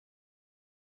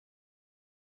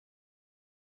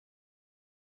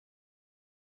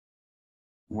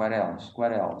 What else?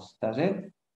 What else? Does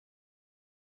it?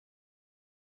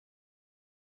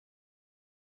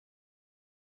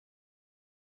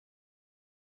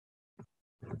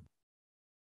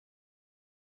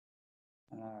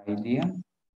 Idea?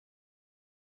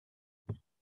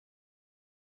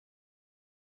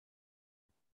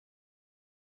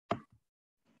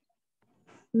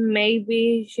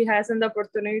 Maybe she hasn't the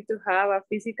opportunity to have a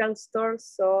physical store,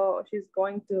 so she's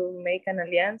going to make an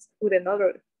alliance with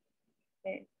another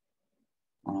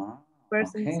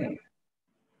person. Okay.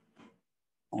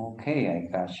 Okay,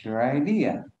 I got your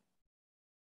idea.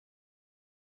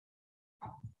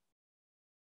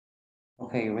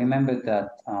 Okay, remember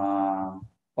that,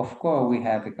 of course, we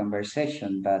have a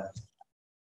conversation, but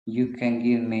you can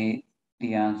give me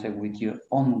the answer with your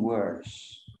own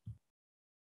words.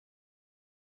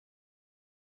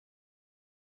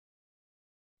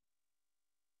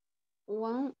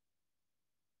 One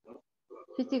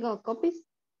physical copies.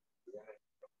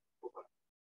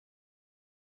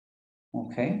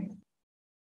 Okay.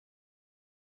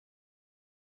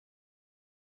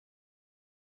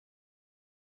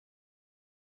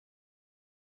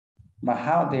 But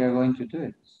how they are going to do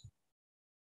it?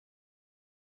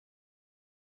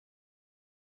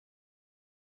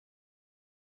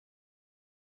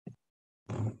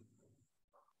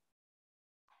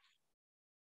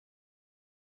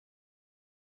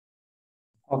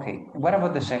 Okay, what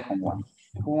about the second one?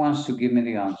 Who wants to give me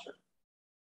the answer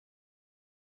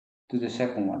to the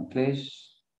second one,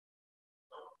 please?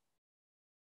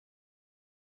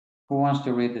 Who wants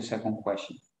to read the second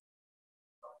question?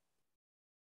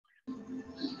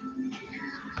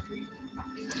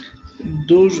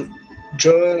 Do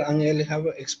Joel and Ellie have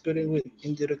experience with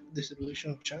indirect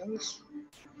distribution channels?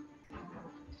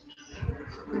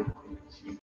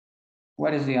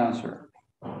 What is the answer?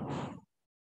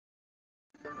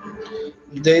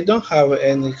 They don't have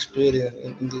any experience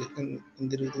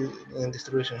in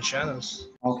distribution channels.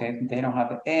 Okay, they don't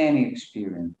have any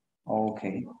experience.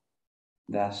 Okay,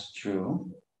 that's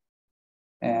true.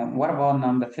 And what about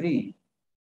number 3?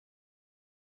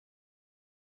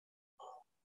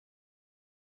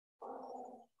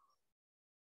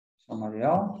 Somebody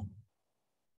else?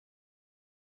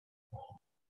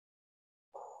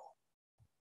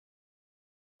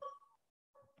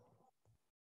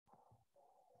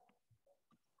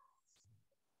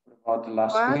 About the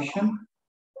last question.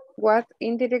 What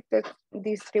indirect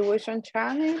distribution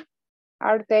channel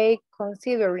are they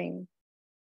considering?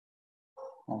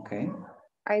 Okay.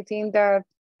 I think that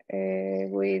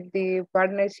with the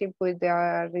partnership with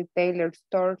the retailer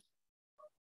stores.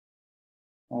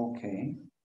 Okay.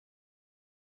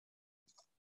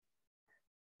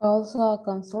 Also a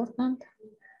consultant.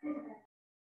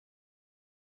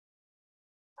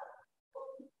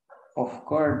 Of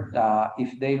course,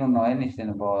 if they don't know anything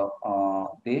about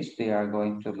this, they are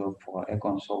going to look for a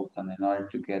consultant in order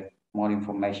to get more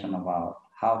information about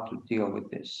how to deal with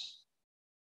this.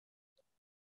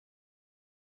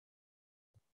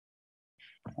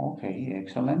 Okay,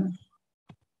 excellent.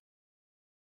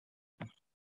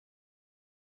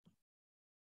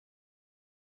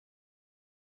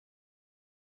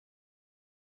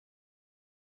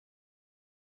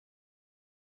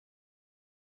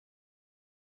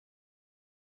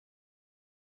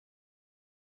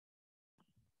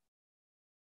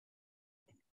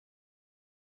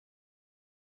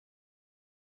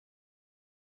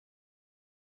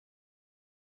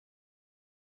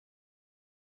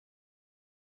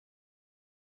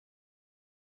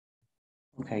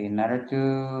 Okay, in order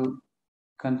to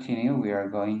continue, we are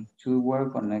going to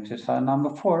work on exercise number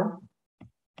 4.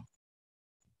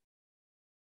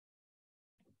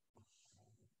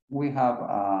 We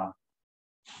have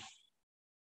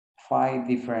 5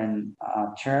 different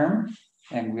terms,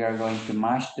 and we are going to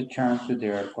match the terms to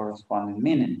their corresponding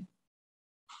meaning.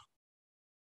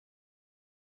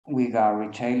 We got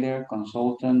retailer,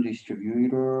 consultant,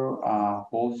 distributor,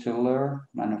 wholesaler,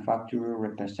 manufacturer,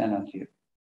 representative.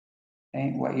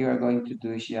 And what you are going to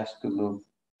do is just to look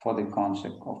for the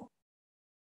concept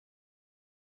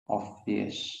of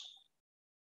this.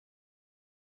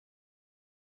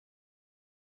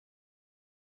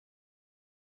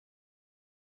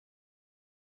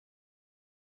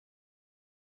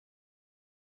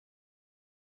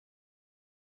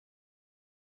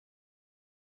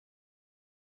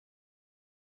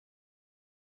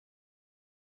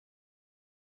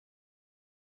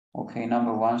 Okay,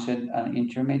 number 1 said an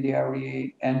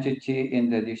intermediary entity in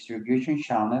the distribution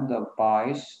channel that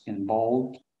buys in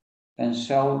bulk and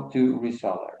sell to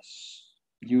resellers.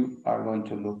 You are going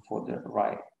to look for the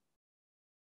right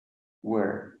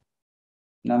word.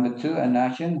 Number 2, an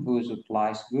agent who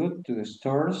supplies goods to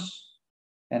stores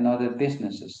and other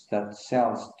businesses that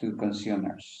sells to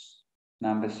consumers.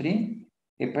 Number 3,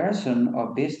 a person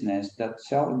or business that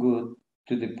sells goods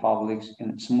to the public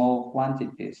in small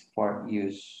quantities for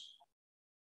use.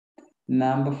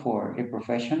 Number 4, a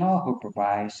professional who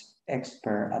provides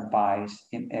expert advice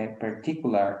in a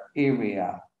particular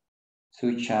area,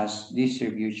 such as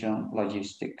distribution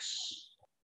logistics.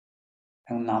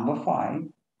 And number 5,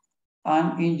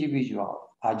 an individual,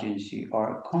 agency,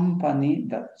 or company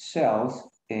that sells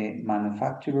a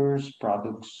manufacturer's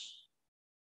products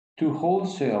to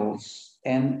wholesales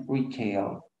and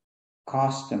retail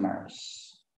customers.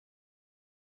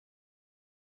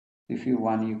 If you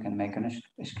want, you can make a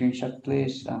screenshot,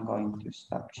 please. I'm going to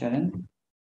stop sharing.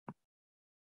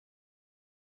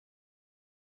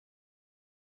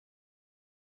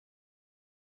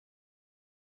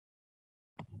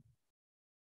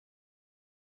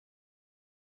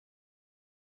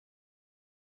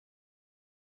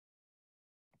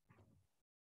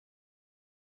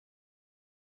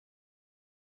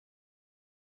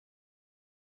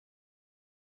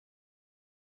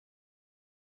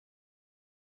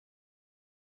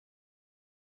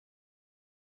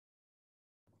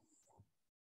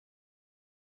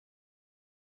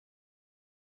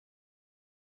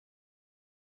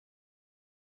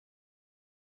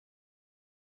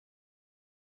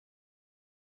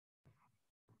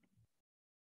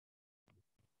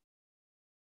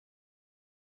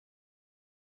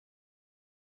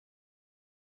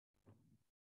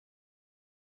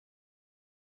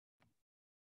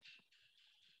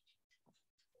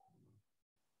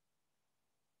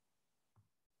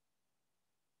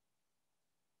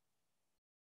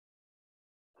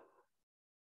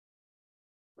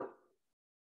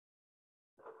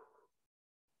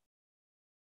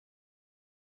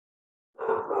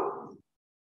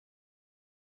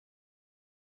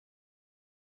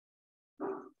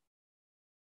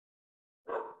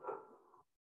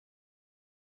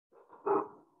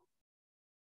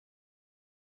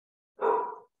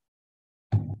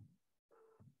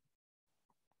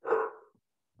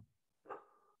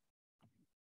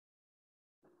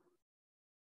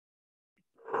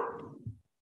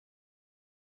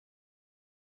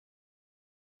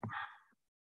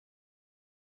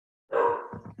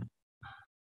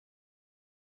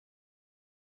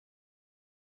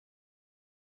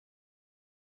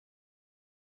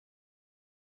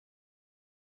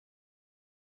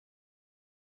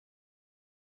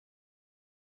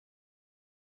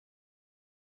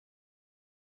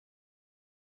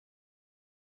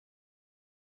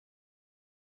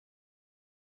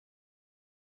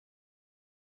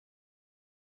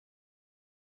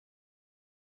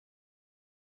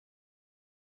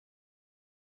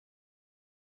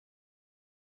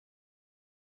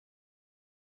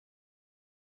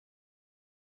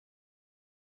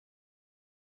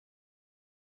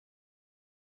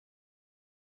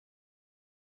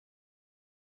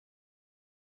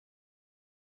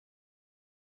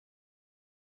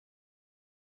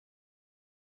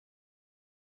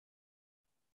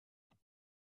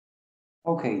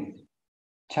 Okay,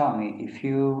 tell me if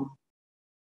you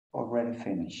already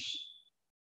finished.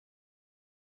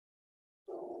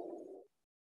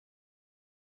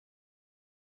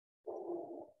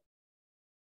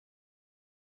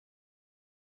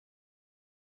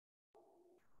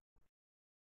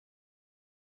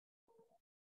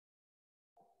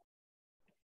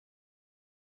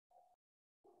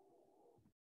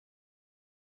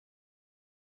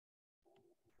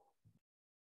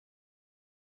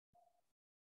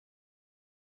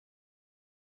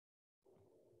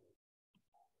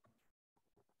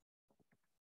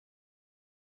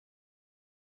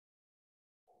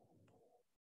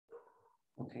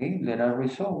 Okay, let us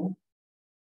resolve.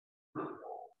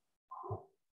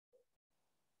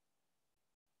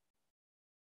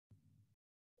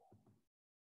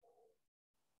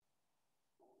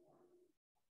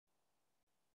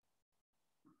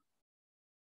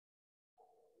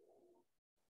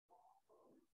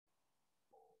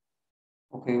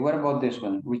 Okay, what about this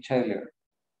one? Retailer.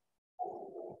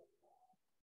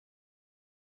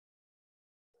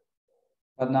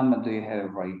 What number do you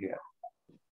have right here?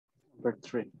 Number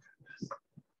 3.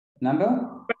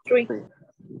 Number? 3.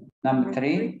 Number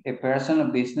 3, a person or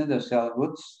business that sells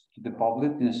goods to the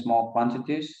public in small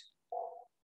quantities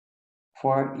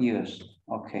for use.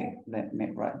 Okay, let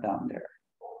me write down there.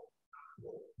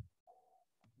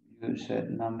 You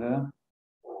said number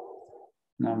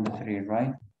 3,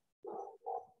 right?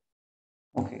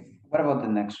 Okay, what about the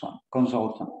next one?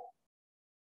 Consultant.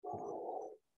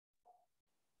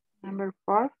 Number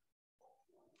 4.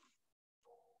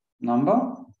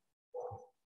 Number?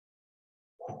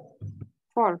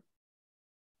 4.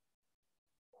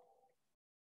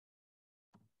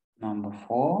 Number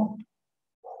 4.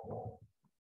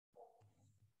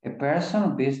 A person or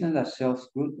business that sells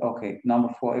goods. Okay, number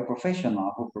 4, a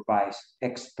professional who provides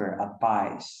expert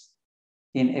advice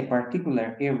in a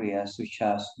particular area such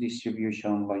as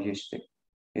distribution, logistics.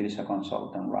 It is a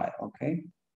consultant, right? Okay.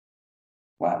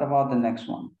 What about the next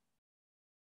one?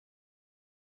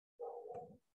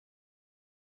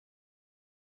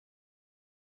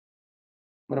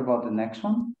 What about the next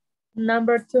one?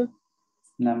 Number 2.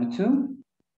 Number 2.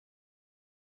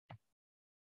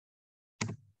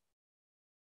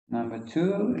 Number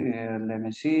 2, let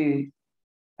me see.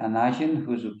 An agent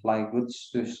who supplies goods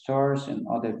to stores and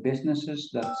other businesses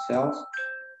that sells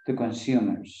to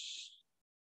consumers.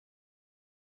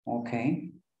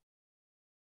 Okay.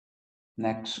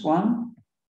 Next one.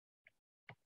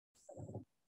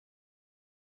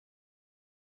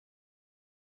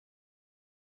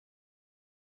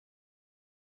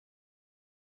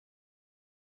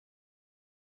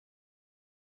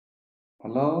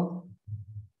 Hello?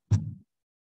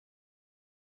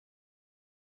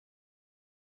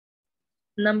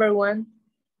 Number 1.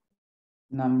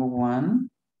 Number 1.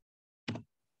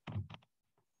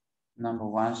 Number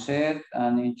 1 said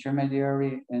an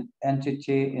intermediary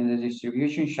entity in the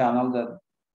distribution channel that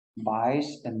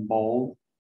buys and bulk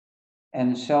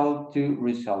and sell to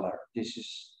reseller. This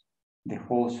is the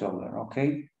wholesaler,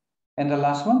 okay? And the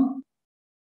last one?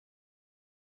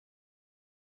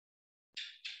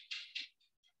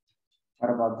 What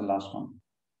about the last one?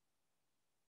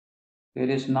 It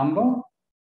is number?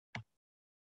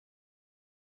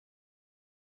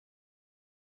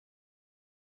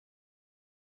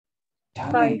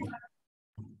 Tell me.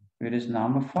 It is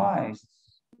number 5.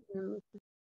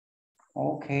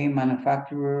 Okay,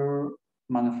 manufacturer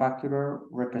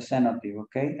representative,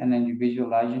 okay? An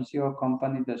individual agency or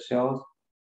company that sells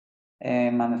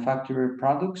and manufacture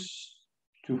products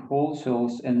to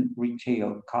wholesale and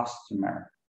retail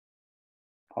customer.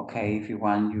 Okay, if you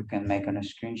want, you can make a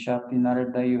screenshot in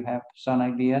order that you have some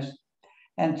ideas.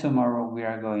 And tomorrow we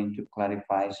are going to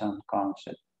clarify some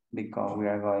concepts because we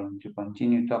are going to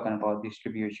continue talking about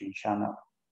distribution channel.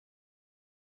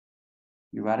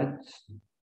 You got it?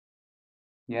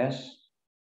 Yes?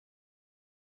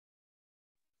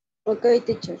 Okay,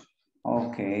 teacher.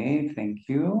 Okay, thank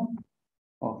you.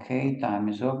 Okay, time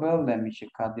is over. Let me check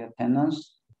out the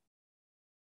attendance.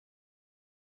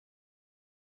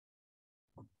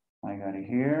 I got it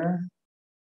here.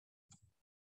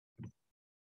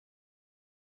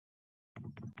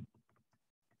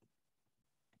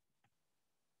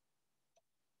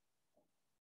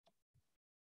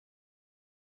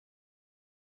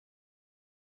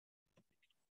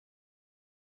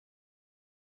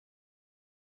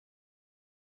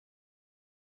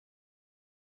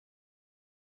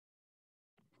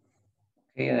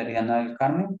 Okay, Adriana del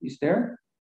Carmen is there?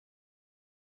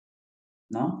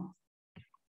 No?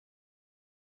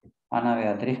 Ana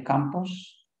Beatriz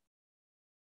Campos.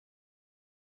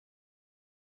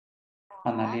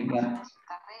 Ana Lilian.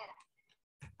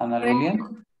 Ana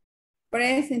Lilian.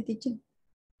 Present, teacher.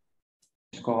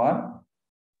 Escobar.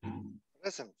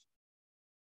 Present.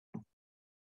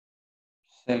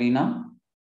 Selena.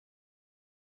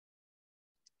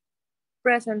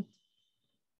 Present.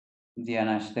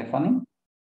 Diana Stephanie.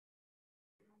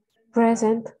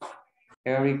 Present.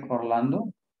 Eric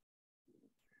Orlando.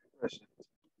 Present.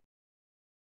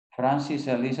 Francis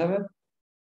Elizabeth.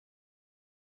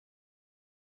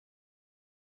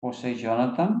 Jose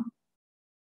Jonathan.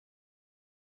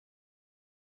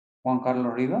 Juan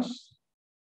Carlos Rivas.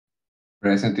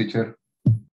 Present, teacher.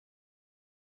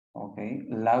 Okay.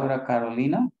 Laura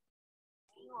Carolina.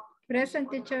 Present,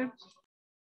 teacher.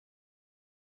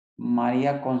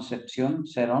 María Concepción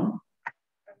Cerón.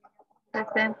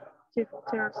 Present,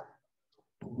 teacher.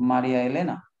 María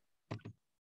Elena.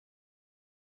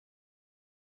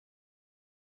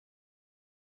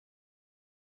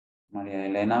 María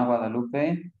Elena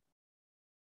Guadalupe.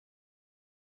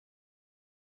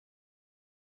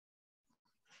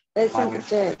 Present, Mario.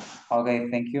 teacher. Okay,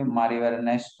 thank you. Mario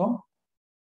Ernesto.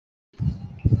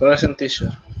 Present,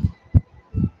 teacher.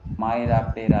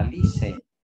 Mayra Peralice.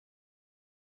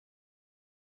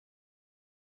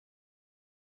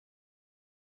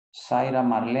 Zaira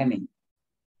Marlene.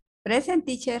 Present,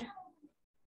 teacher.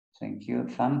 Thank you.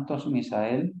 Santos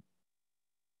Misael.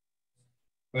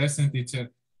 Present, teacher.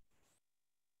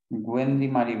 Wendy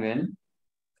Maribel.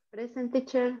 Present,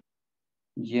 teacher.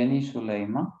 Jenny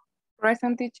Zuleima.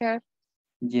 Present, teacher.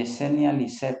 Yesenia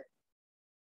Lisette.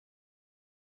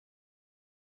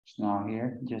 It's not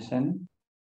here. Yesenia.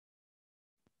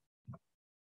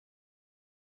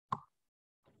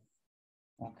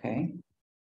 Okay.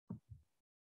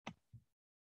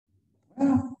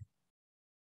 Well,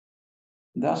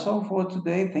 that's all for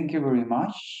today. Thank you very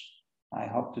much. I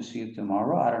hope to see you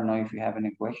tomorrow. I don't know if you have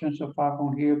any questions so far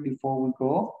from here before we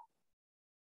go.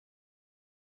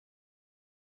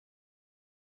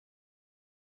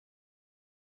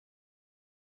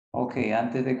 Ok,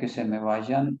 antes de que se me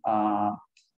vayan,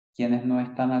 ¿quiénes no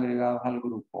están agregados al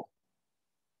grupo?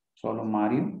 ¿Solo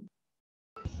Mario?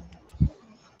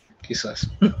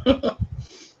 Quizás.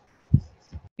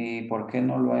 ¿Y por qué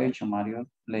no lo ha hecho Mario?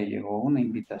 Le llegó una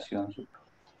invitación.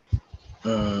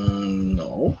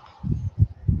 No.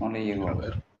 No le llegó.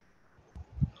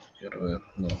 Quiero ver,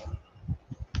 no.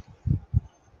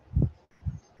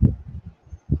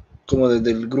 Como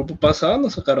desde el grupo pasado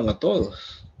nos sacaron a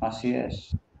todos. Así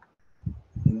es.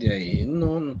 De ahí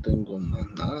no tengo más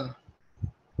nada.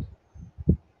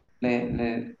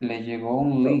 Le llegó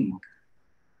un link.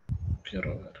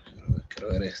 Quiero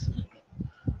ver esto.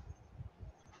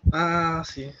 Ah,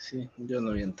 sí, yo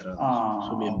no había entrado.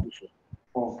 Soy bien buzo.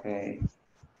 Ok.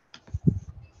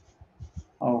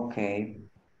 Ok,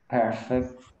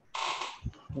 perfecto.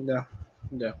 Ya.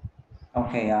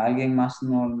 Ok, ¿alguien más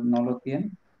no lo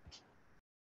tiene?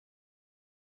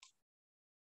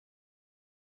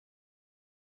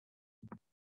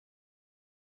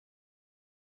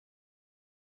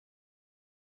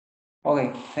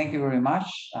 Okay, thank you very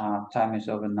much. Time is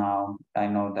over now. I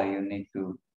know that you need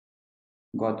to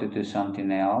go to do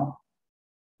something else.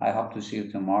 I hope to see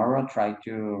you tomorrow. Try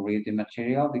to read the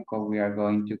material because we are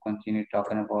going to continue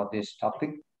talking about this topic.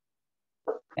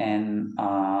 And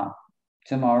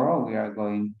tomorrow we are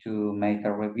going to make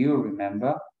a review.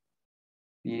 Remember,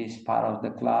 it is part of the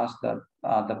class that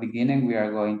at the beginning we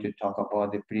are going to talk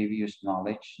about the previous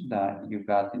knowledge that you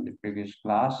got in the previous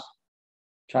class.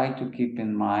 Try to keep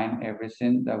in mind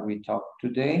everything that we talked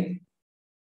today.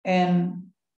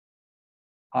 And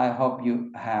I hope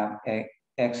you have an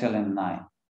excellent night.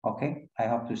 Okay, I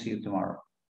hope to see you tomorrow.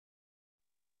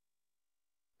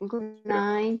 Good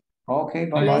night. Okay,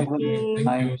 bye-bye. Good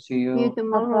night. See you. See you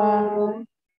tomorrow.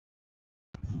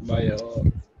 Bye all.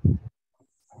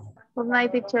 Good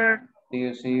night, teacher.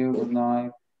 See you. Good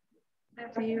night.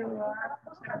 See you.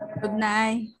 Good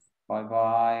night.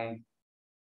 Bye-bye.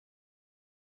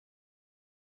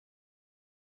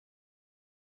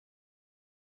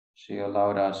 See you,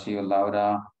 Laura. See you,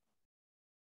 Laura.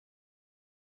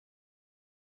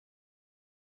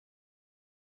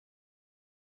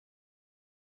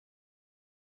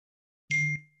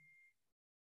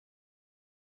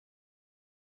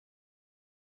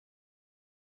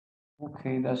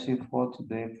 Okay, that's it for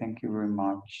today. Thank you very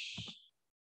much.